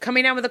of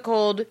coming down with a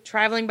cold,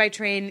 traveling by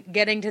train,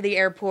 getting to the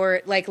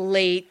airport like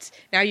late.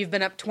 Now you've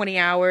been up 20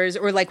 hours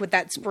or like with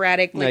that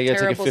sporadic, Now like you got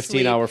to take a terrible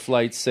 15-hour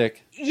flight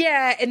sick.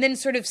 Yeah, and then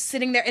sort of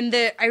sitting there. And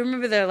I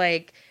remember the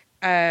like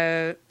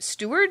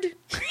steward.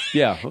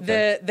 Yeah.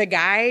 Okay. The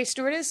guy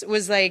stewardess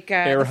was like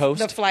Air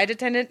host? the flight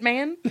attendant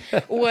man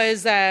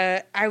was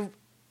I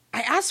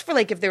asked for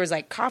like if there was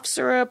like cough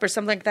syrup or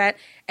something like that,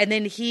 and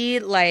then he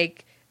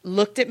like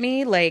looked at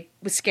me like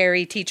with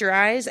scary teacher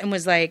eyes and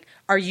was like,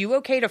 "Are you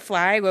okay to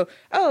fly?" I go,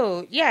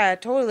 "Oh yeah,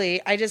 totally.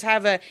 I just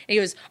have a." And he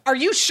goes, "Are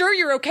you sure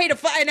you're okay to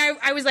fly?" And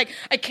I was like,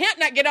 "I can't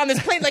not get on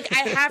this plane. Like I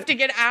have to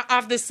get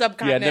off this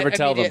subcontinent." Yeah, never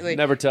tell them. immediately."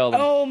 Never tell them.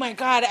 Oh my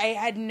God, I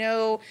had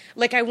no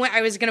like.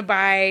 I was gonna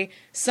buy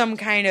some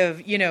kind of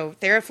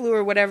Theraflu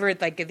or whatever at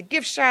like at the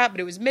gift shop, but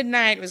it was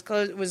midnight. It was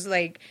closed. It was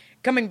like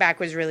coming back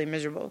was really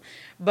miserable.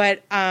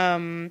 But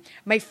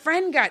my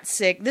friend got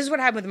sick. This is what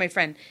happened with my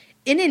friend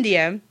in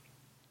India.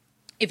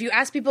 If you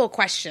ask people a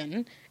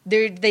question,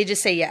 they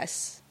just say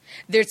yes.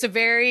 There's a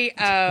very,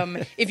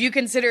 if you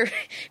consider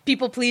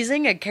people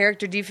pleasing a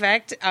character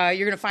defect, you're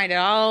going to find it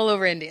all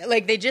over India.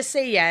 Like they just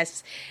say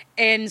yes.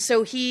 And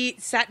so he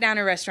sat down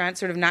at a restaurant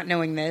sort of not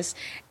knowing this.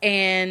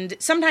 And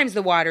sometimes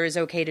the water is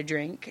okay to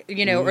drink,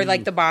 or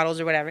like the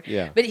bottles or whatever.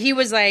 Yeah. But he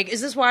was like,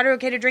 is this water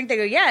okay to drink? They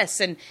go, yes.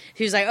 And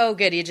he was like, oh,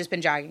 good. He had just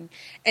been jogging.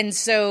 And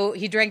so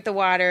he drank the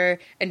water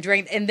and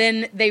drank. And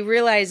then they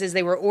realized as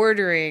they were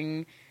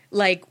ordering,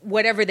 like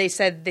whatever they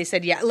said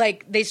yeah.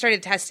 Like they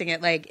started testing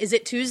it. Like, is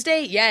it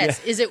Tuesday? Yes.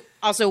 Yeah. Is it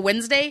also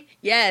Wednesday?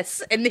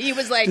 Yes. And he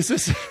was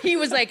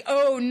like,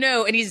 oh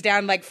no. And he's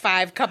down like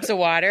 5 cups of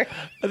water.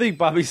 I think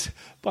Bobby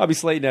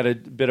Slayton had a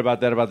bit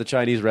about that about the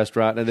Chinese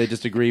restaurant, and they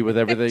just agree with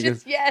everything.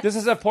 Yes. Does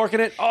this have pork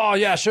in it? Oh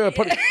yeah, sure.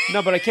 Put it.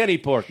 No, but I can't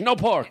eat pork. No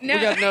pork. No,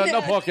 we got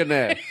no pork in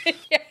there.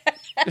 Yeah,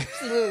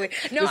 absolutely.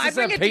 No, Does I this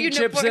bring have it to you. paint No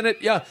chips pork. in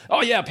it? Yeah.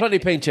 Oh yeah, plenty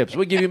of paint chips.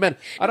 We give you men.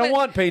 I don't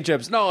want paint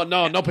chips. No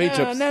paint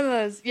chips. None of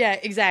those. Yeah,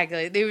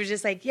 exactly. They were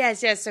just like,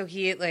 yes. So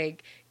he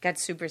like got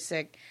super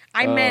sick.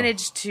 I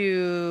managed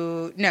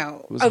to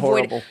It was avoid.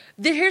 horrible.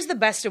 Here's the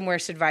best and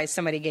worst advice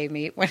somebody gave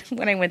me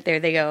when I went there.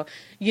 They go,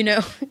 in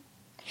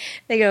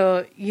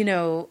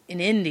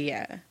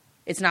India,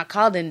 it's not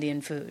called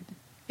Indian food.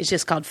 It's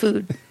just called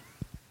food.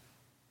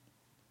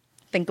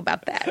 Think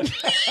about that.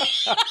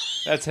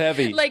 That's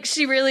heavy. Like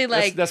she really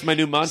like that's my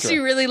new mantra. She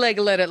really like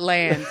let it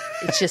land.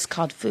 It's just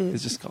called food.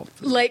 It's just called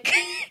food. Like,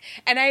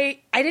 and I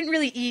didn't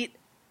really eat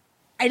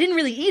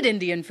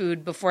Indian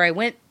food before I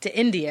went to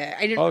India.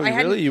 I didn't. Oh, I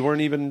really? You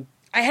weren't even.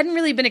 I hadn't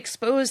really been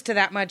exposed to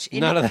that much.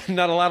 Not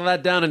a lot of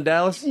that down in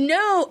Dallas.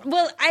 No,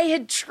 well, I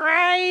had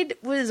tried.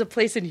 What is a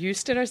place in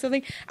Houston or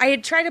something? I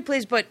had tried a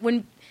place, but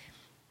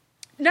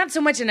not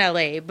so much in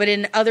LA, but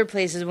in other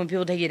places when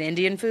people take in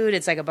Indian food,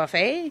 it's like a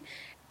buffet.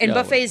 And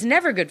buffet is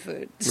never good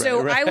food.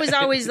 So right. I was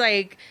always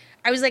like,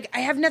 I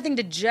have nothing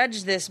to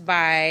judge this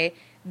by.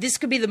 this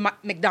could be the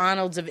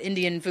McDonald's of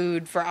Indian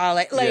food for all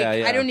I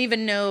Yeah. don't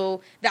even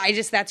know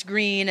that that's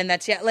green and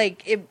that's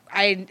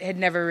I had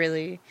never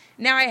really.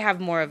 Now I have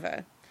more of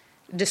a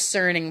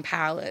discerning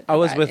palate. I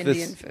was with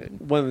Indian food.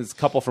 this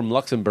couple from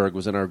Luxembourg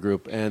was in our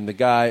group, and the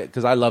guy,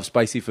 because I love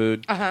spicy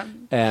food,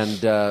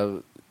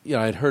 and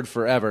I'd heard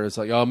forever. It's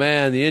like, oh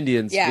man, the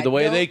Indians, the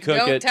way they cook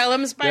don't it, tell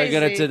them spicy.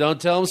 They're gonna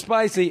don't tell them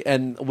spicy,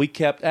 and we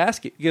kept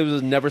asking. It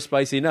was never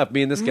spicy enough.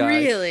 Me and this guy,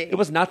 Really, it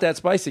was not that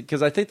spicy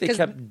because I think they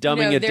kept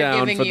dumbing it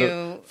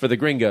down for the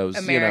gringos,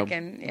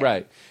 American,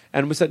 right?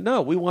 And we said,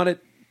 no, we want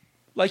it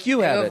like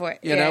you have it,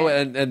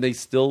 and they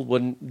still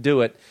wouldn't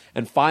do it.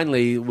 And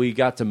finally, we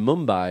got to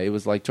Mumbai. It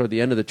was like toward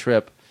the end of the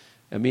trip,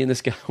 and me and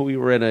this guy, we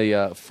were in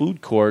a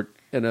food court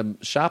in a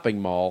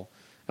shopping mall.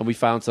 And we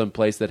found some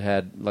place that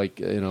had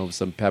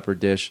some pepper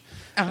dish,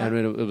 and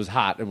it was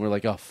hot. And we're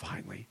like, oh,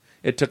 finally!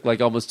 It took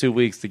like almost 2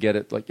 weeks to get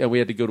it. And we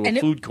had to go to a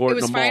food court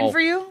in a mall. It was fine for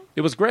you?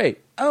 It was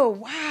great. Oh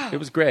wow! It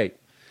was great.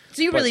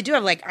 So you really do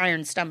have like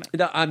iron stomach.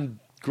 I'm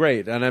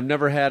great, and I've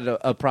never had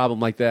a problem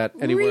like that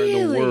anywhere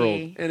in the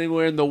world.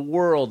 Anywhere in the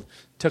world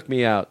took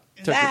me out.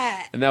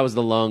 And that was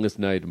the longest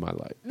night of my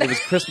life. It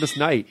was Christmas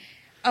night.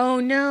 Oh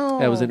no!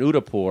 That was in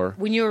Udaipur.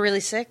 When you were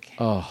really sick.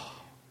 Oh.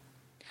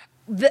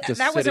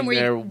 That wasn't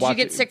where did you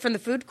get sick from the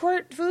food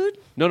court food?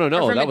 No,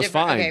 that was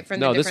fine. Okay, from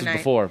no, this was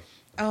before.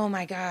 Oh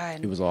my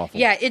god, it was awful.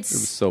 Yeah, it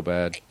was so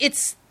bad.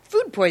 It's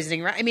food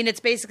poisoning, right? I mean,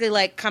 it's basically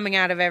like coming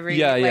out of every.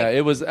 Yeah.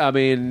 It was. I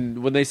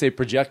mean, when they say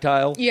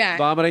projectile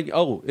vomiting,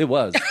 it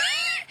was.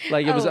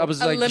 Like it was. I was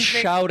like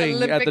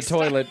shouting at the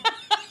toilet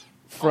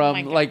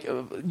from like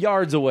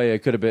yards away. It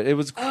could have been. It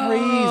was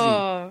crazy.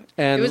 Oh.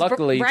 And it was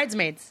luckily,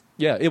 Bridesmaids.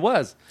 Yeah, it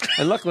was.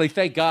 And luckily,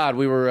 thank God,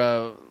 we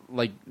were.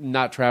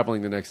 Not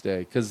traveling the next day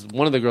because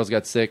one of the girls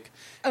got sick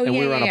and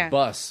we were on a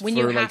bus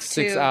for like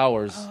 6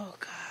 hours. Oh,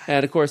 God.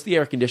 And of course, the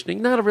air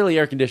conditioning, not a really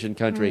air conditioned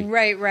country.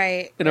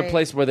 Right. In a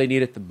place where they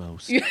need it the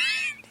most.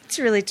 It's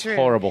really true.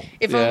 Horrible.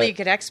 If only you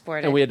could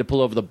export it. And we had to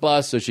pull over the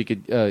bus so she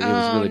could, it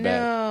was really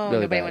bad.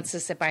 Really Nobody bad. wants to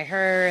sit by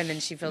her and then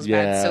she feels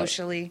bad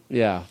socially.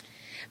 Yeah.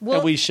 Well,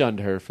 and we shunned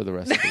her for the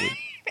rest of the week.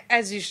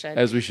 As you should.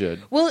 As we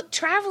should. Well,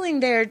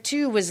 traveling there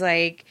too was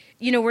like,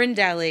 we're in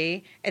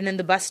Delhi and then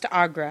the bus to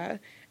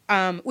Agra.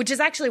 Which is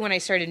actually when I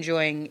started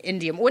enjoying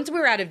India. Once we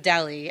were out of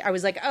Delhi, I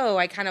was like, oh,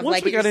 I kind of Once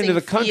like we got into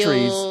the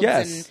countries,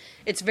 yes. And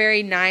it's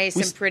very nice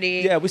and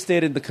pretty. Yeah, we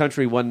stayed in the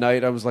country one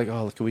night. I was like,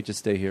 oh, can we just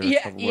stay here?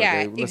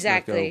 Yeah,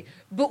 exactly.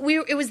 But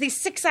it was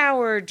these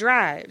 6-hour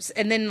drives.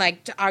 And then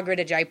like to Agra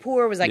to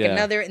Jaipur was like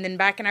another, and then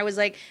back. And I was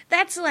like,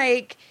 that's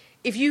like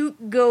if you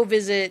go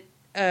visit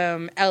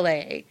LA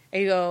and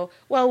you go,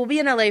 well, we'll be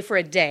in LA for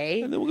a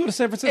day. And then we'll go to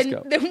San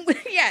Francisco. Then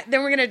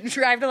we're going to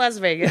drive to Las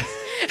Vegas.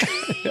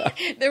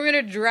 Then we're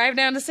going to drive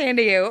down to San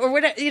Diego or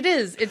whatever it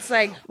is. It's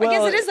like, I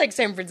guess it is like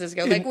San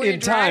Francisco. Like in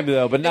time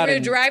though, but not we're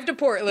going to drive to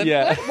Portland.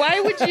 Yeah. Why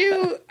would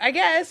you, I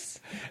guess.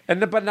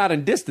 But not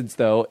in distance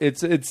though.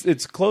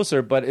 It's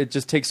closer, but it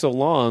just takes so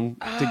long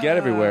to get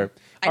everywhere.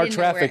 Our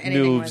traffic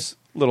moves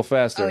a little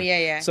faster. Oh,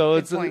 yeah. So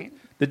Good point.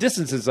 The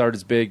distances aren't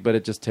as big, but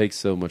it just takes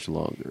so much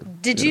longer.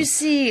 Did you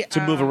see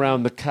to move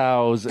around the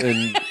cows and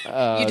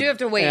you do have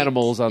to wait.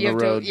 Animals on the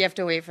road? You have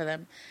to wait for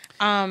them.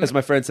 As my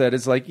friend said,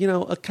 it's like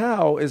a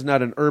cow is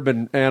not an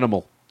urban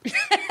animal.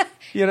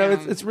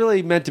 It's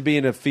really meant to be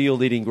in a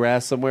field eating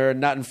grass somewhere,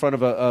 not in front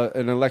of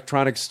an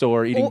electronics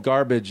store eating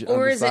garbage. Or on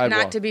the is sidewalk.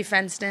 it not to be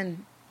fenced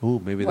in? Ooh,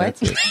 maybe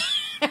that's it.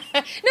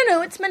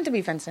 No, it's meant to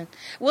be fenced in.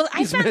 Well,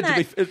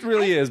 it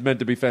really is meant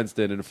to be fenced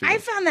in a field. I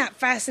found that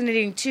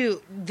fascinating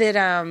too.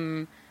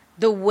 That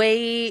the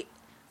way,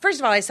 first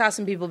of all, I saw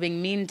some people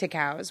being mean to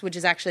cows, which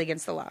is actually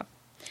against the law.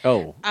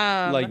 Oh,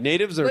 like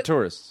natives or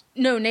tourists?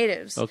 No,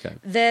 natives. Okay.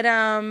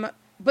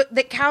 But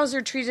that cows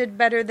are treated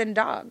better than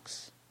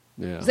dogs.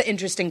 Yeah, it's an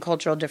interesting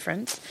cultural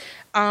difference.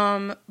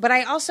 But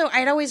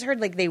I'd always heard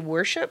like they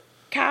worship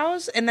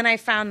cows, and then I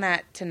found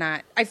that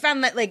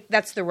like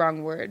that's the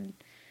wrong word.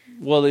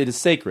 Well, it is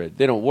sacred.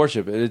 They don't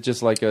worship it. It's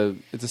just like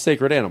it's a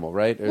sacred animal,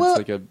 right? Well,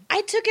 it's like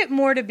I took it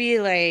more to be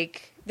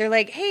like, they're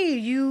like, hey,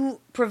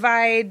 you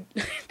provide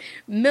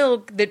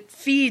milk that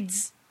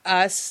feeds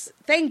us.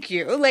 Thank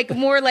you. Like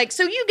more like,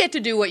 so you get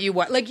to do what you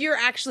want. Like you're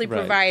actually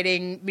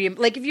providing,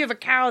 like if you have a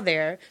cow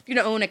there, if you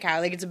don't own a cow,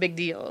 like it's a big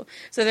deal.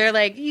 So they're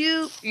like,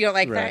 you don't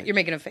like that? You're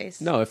making a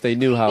face. No, if they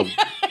knew how...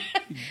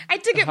 I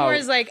took it more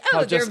as like,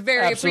 oh, they're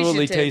very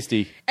absolutely appreciative.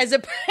 Tasty. As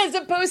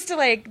opposed to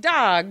like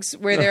dogs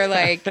where they're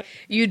like,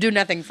 you do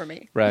nothing for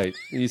me. Right.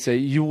 And you say,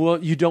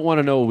 you don't want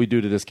to know what we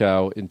do to this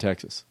cow in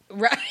Texas.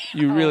 Right.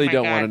 You really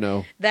don't want to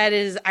know. That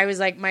is, I was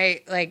like,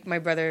 my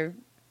brother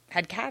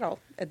had cattle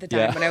at the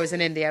time when I was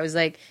in India. I was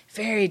like,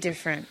 very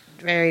different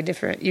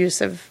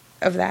use of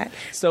that.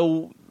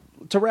 So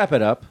to wrap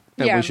it up,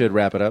 and we should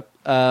wrap it up,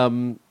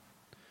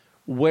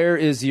 where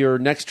is your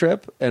next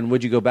trip, and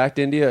would you go back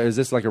to India? Is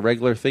this like a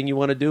regular thing you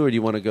want to do, or do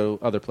you want to go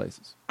other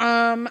places?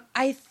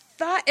 I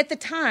thought at the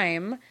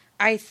time,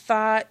 it'd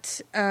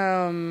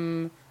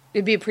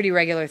be a pretty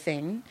regular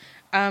thing.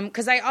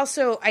 Because I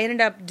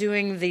ended up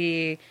did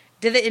the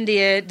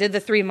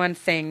 3-month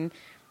thing,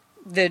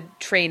 the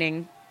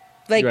training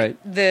like Right.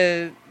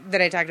 that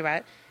I talked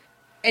about.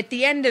 At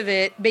the end of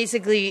it,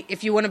 basically,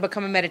 if you want to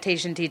become a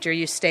meditation teacher,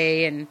 you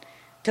stay and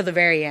till the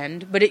very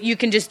end. But you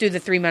can just do the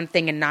 3-month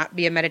thing and not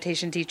be a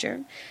meditation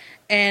teacher.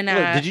 And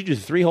Wait, did you do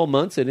 3 whole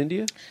months in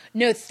India?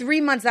 no, 3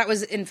 months. That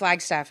was in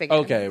Flagstaff again.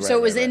 Okay, right, so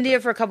it was right, India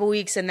for a couple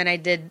weeks, and then I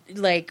did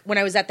like when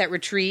I was at that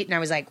retreat, and I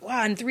was like,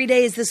 "Wow, in 3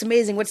 days, this is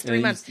amazing. What's 3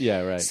 you months?" just-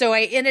 yeah, right. So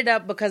I ended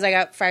up because I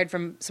got fired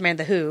from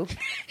Samantha Who.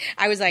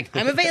 I was like,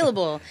 "I'm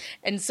available,"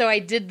 and so I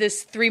did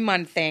this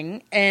 3-month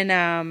thing,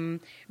 and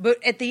but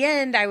at the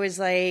end, I was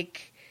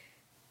like,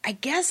 I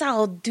guess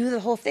I'll do the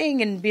whole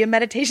thing and be a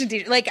meditation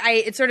teacher. Like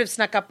it sort of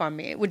snuck up on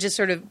me, which is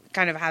sort of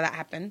kind of how that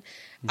happened.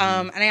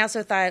 And I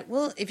also thought,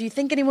 well, if you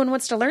think anyone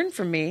wants to learn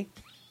from me,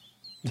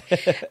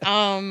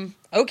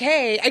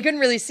 okay. I couldn't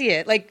really see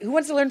it. Like, who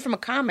wants to learn from a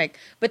comic?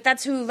 But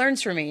that's who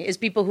learns from me is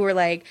people who are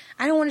like,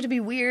 I don't want it to be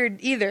weird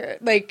either.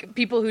 Like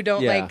people who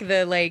don't Yeah. like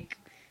the like.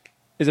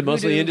 Is it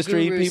mostly voodoo,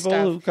 industry guru people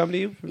stuff. who come to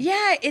you?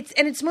 Yeah,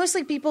 it's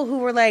mostly people who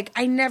were like,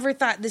 I never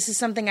thought this is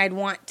something I'd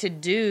want to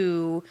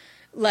do.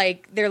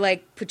 Like they're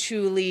like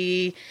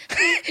patchouli,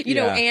 you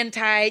know, Yeah.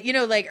 anti, you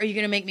know, like, are you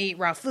going to make me eat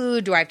raw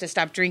food? Do I have to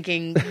stop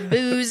drinking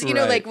booze? You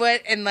know, Right. like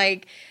what? And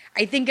like,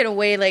 I think in a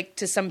way, like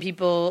to some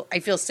people, I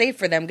feel safe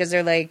for them because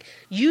they're like,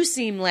 you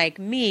seem like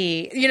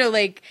me, you know,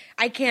 like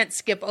I can't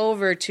skip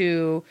over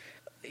to,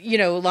 you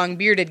know, long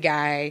bearded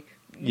guy.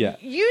 Yeah.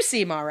 You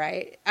seem all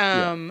right,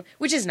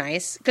 which is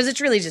nice because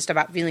it's really just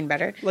about feeling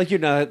better. Like you're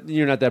not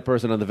that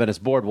person on the Venice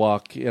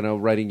boardwalk, you know,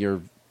 writing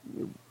your.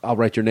 I'll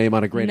write your name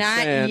on a grain Not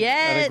of sand,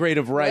 yet. on a grain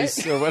of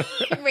rice, or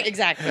whatever.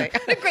 Exactly.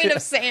 A grain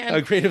of sand.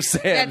 A grain of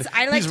sand.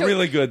 I like He's to,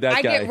 really good. That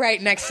I guy. get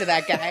right next to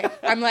that guy.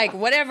 I'm like,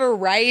 whatever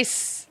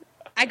rice.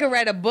 I could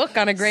write a book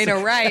on a grain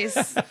of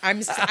rice.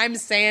 I'm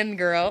sand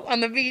girl on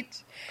the beach.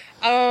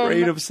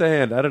 Grain of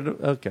sand. I don't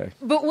know. Okay.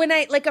 But when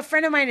like a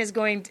friend of mine is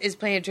planning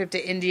a trip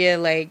to India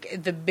like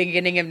at the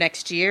beginning of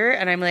next year,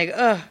 and I'm like,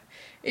 ugh.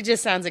 It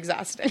just sounds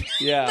exhausting.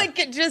 Yeah. Like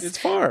it just. It's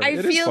far. I It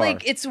is feel far.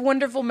 like it's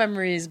wonderful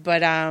memories,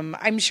 but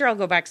I'm sure I'll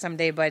go back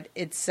someday. But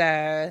it's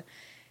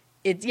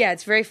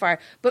it's very far.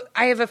 But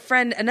I have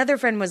another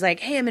friend was like,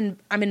 "Hey,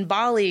 I'm in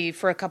Bali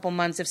for a couple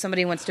months if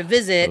somebody wants to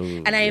visit,"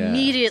 Ooh, and I yeah.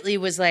 immediately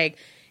was like.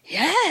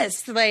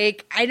 Yes,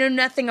 like I know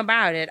nothing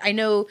about it. I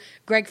know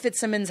Greg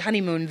Fitzsimmons'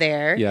 honeymoon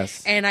there.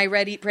 Yes. And I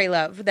read Eat, Pray,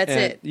 Love. That's And-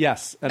 it.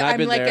 Yes, and I've I'm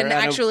been like there. an and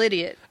I- actual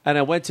idiot. And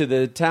I went to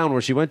the town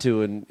where she went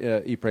to in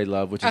Eat, Pray,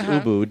 Love, which is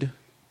Ubud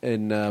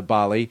in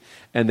Bali,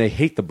 and they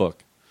hate the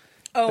book.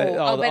 Oh,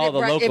 all the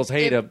locals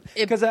hate him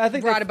because I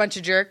think brought they- a bunch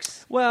of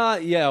jerks. Well,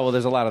 yeah. Well,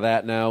 there's a lot of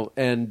that now,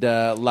 and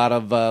a lot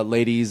of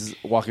ladies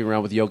walking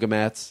around with yoga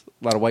mats.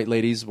 A lot of white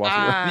ladies walking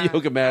around with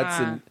yoga mats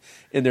and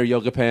in their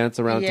yoga pants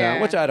around Yeah.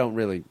 town, which I don't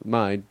really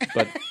mind.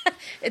 But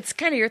It's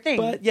kind of your thing.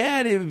 but yeah,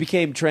 and it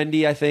became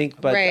trendy, I think.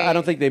 But Right. I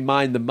don't think they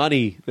mind the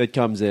money that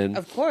comes in.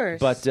 Of course.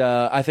 But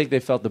I think they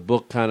felt the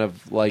book kind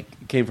of like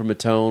came from a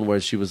tone where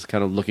she was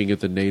kind of looking at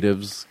the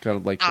natives, kind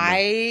of like from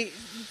I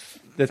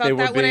that felt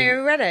that when I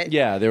read it.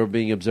 Yeah, they were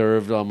being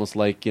observed almost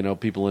like, you know,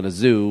 people in a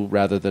zoo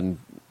rather than,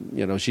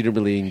 you know, she didn't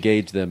really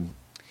engage them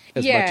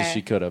as much as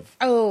she could have.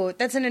 Oh,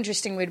 that's an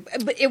interesting way.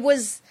 But it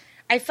was.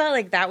 I felt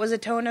like that was a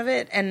tone of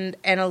it, and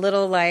a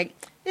little like,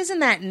 isn't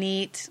that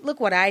neat? Look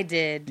what I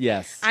did.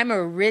 Yes. I'm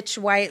a rich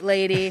white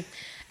lady.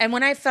 And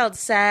when I felt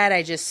sad,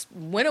 I just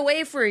went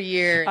away for a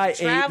year and I ate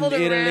in traveled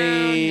around.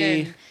 Italy.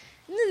 And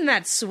isn't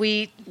that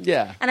sweet?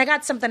 Yeah. And I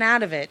got something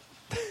out of it.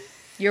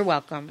 You're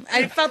welcome.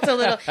 I felt a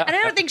little, and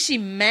I don't think she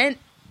meant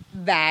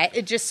that.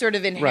 It just sort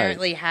of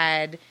inherently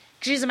had.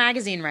 She's a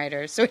magazine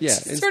writer, so it Yeah,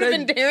 sort of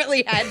instead-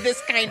 inherently had this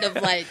kind of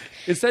like.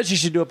 Instead, she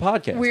should do a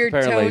podcast. Weird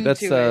Apparently, tone that's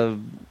to it.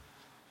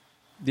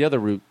 the other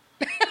route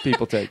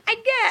people take.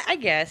 I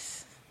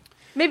guess.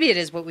 Maybe it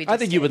is what we just I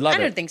think you did. would love I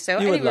don't it. think so. You I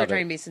would think we were love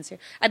trying it. to be sincere.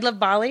 I'd love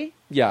Bali.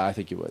 Yeah, I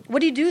think you would. What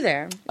do you do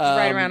there? Just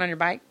ride around on your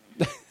bike?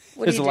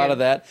 What There's do a you lot do? of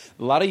that.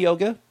 A lot of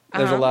yoga.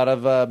 There's a Uh-huh. lot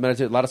of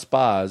meditation. A lot of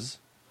spas.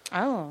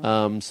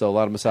 Oh. So a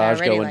lot of massage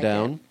already going like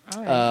down. it.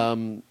 All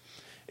right.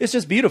 It's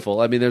just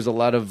beautiful. I mean, there's a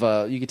lot of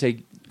you can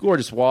take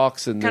gorgeous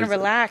walks and Kind of there's-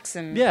 relax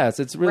and Yes,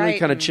 it's really Right,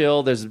 kind of and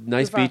chill. There's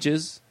nice goof off.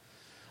 beaches.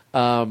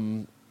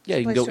 Yeah,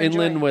 you can place go to enjoy.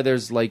 inland where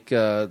there's like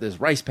there's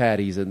rice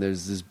paddies and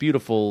there's this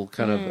beautiful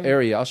kind of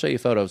area. I'll show you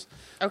photos.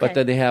 Mm. Okay. But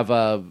then they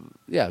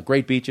have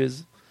great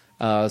beaches,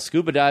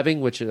 scuba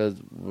diving, which is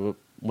one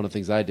of the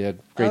things I did.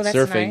 Great that's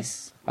surfing.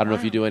 nice. I don't know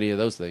if Wow. you do any of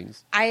those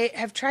things. I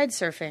have tried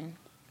surfing.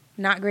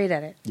 Not great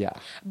at it. Yeah.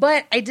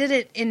 But I did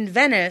it in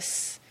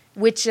Venice,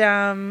 which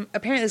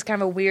apparently is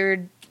kind of a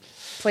weird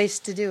place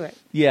to do it.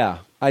 Yeah,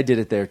 I did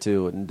it there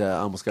too, and I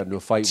almost got into a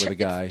fight with a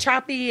guy.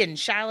 Choppy and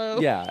shallow.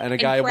 Yeah, and a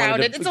guy wanted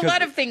crowded. to, It's a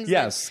lot of things.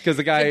 Yes, because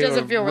the guy that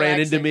doesn't feel ran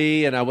into relaxing.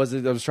 me, and I was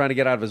trying to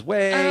get out of his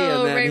way, Oh,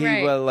 and then right,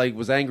 he right.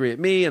 was angry at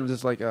me, and I'm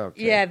just like, oh,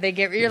 okay. Yeah, they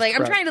get. You're like,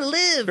 I'm crap. trying to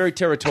live. Very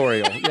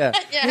territorial. Yeah.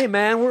 Yeah. Hey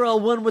man, we're all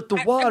one with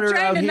the water I'm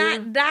trying out to here.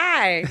 not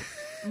die.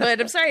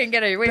 But I'm sorry you can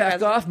get out of your way.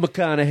 Back off,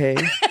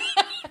 McConaughey.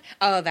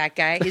 Oh, that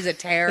guy. He's a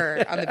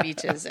terror on the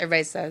beaches,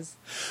 everybody says.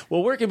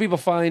 Well, where can people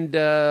find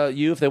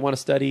you if they want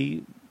to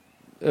study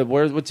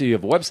What do you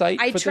have a website?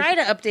 I for try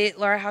to update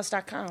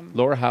laurahouse.com.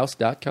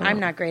 LauraHouse.com. I'm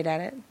not great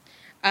at it.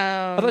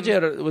 I thought you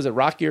had was it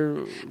Rock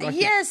Your...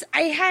 Yes,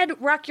 I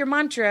had Rock Your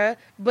Mantra,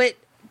 but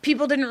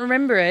people didn't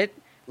remember it.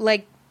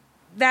 Like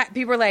that,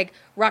 people were like,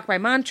 Rock My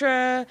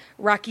Mantra,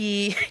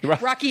 Rocky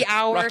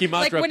Hour. Rocky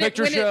Mantra like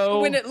Picture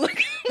Show. When it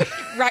looked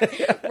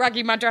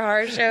Rocky Mantra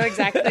Horror Show,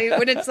 exactly.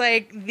 When it's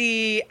like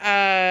the...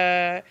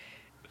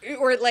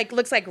 or it like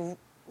looks like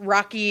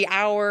Rocky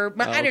Hour.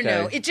 I don't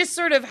know. It just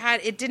sort of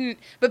it didn't...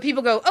 But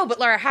people go, oh, but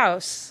Laura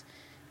House.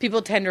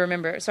 People tend to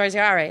remember. So I say,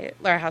 all right,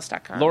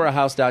 laurahouse.com.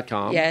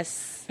 LauraHouse.com.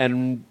 Yes.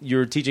 And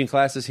you're teaching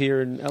classes here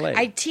in LA.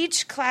 I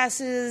teach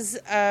classes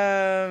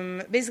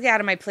basically out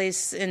of my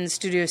place in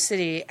Studio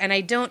City. And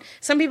I don't...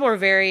 Some people are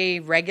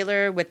very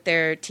regular with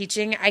their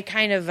teaching. I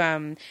kind of...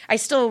 I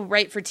still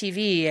write for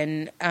TV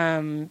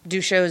and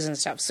do shows and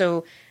stuff.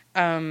 So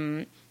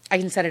I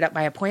can set it up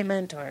by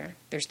appointment or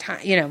there's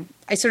time. You know,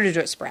 I sort of do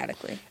it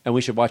sporadically. And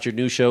we should watch your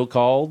new show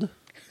called...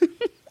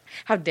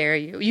 How dare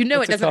you? You know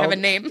What's it doesn't have a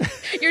called? name.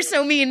 You're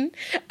so mean.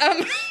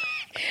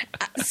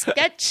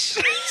 Sketch.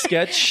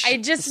 Sketch. I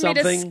just made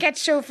a something? sketch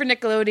show for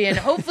Nickelodeon.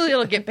 Hopefully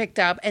it'll get picked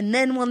up, and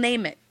then we'll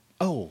name it.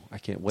 Oh, I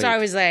can't wait. So I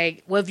was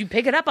like, well, if you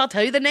pick it up, I'll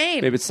tell you the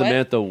name. Maybe it's What?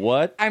 Samantha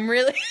what? I'm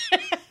really...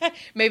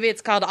 Maybe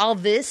it's called All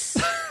This.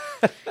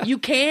 You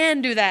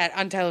can do that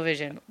on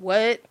television.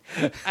 What?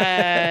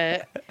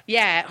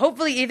 Yeah,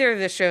 hopefully either of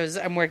the shows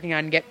I'm working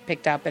on get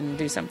picked up and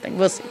do something.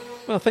 We'll see.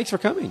 Well, thanks for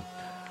coming.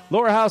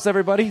 Laura House,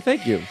 everybody.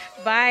 Thank you.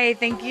 Bye.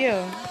 Thank you.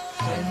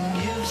 When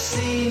you've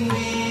seen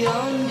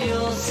beyond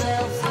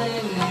yourself,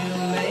 then you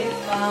may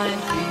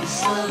find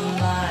peace of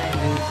mind.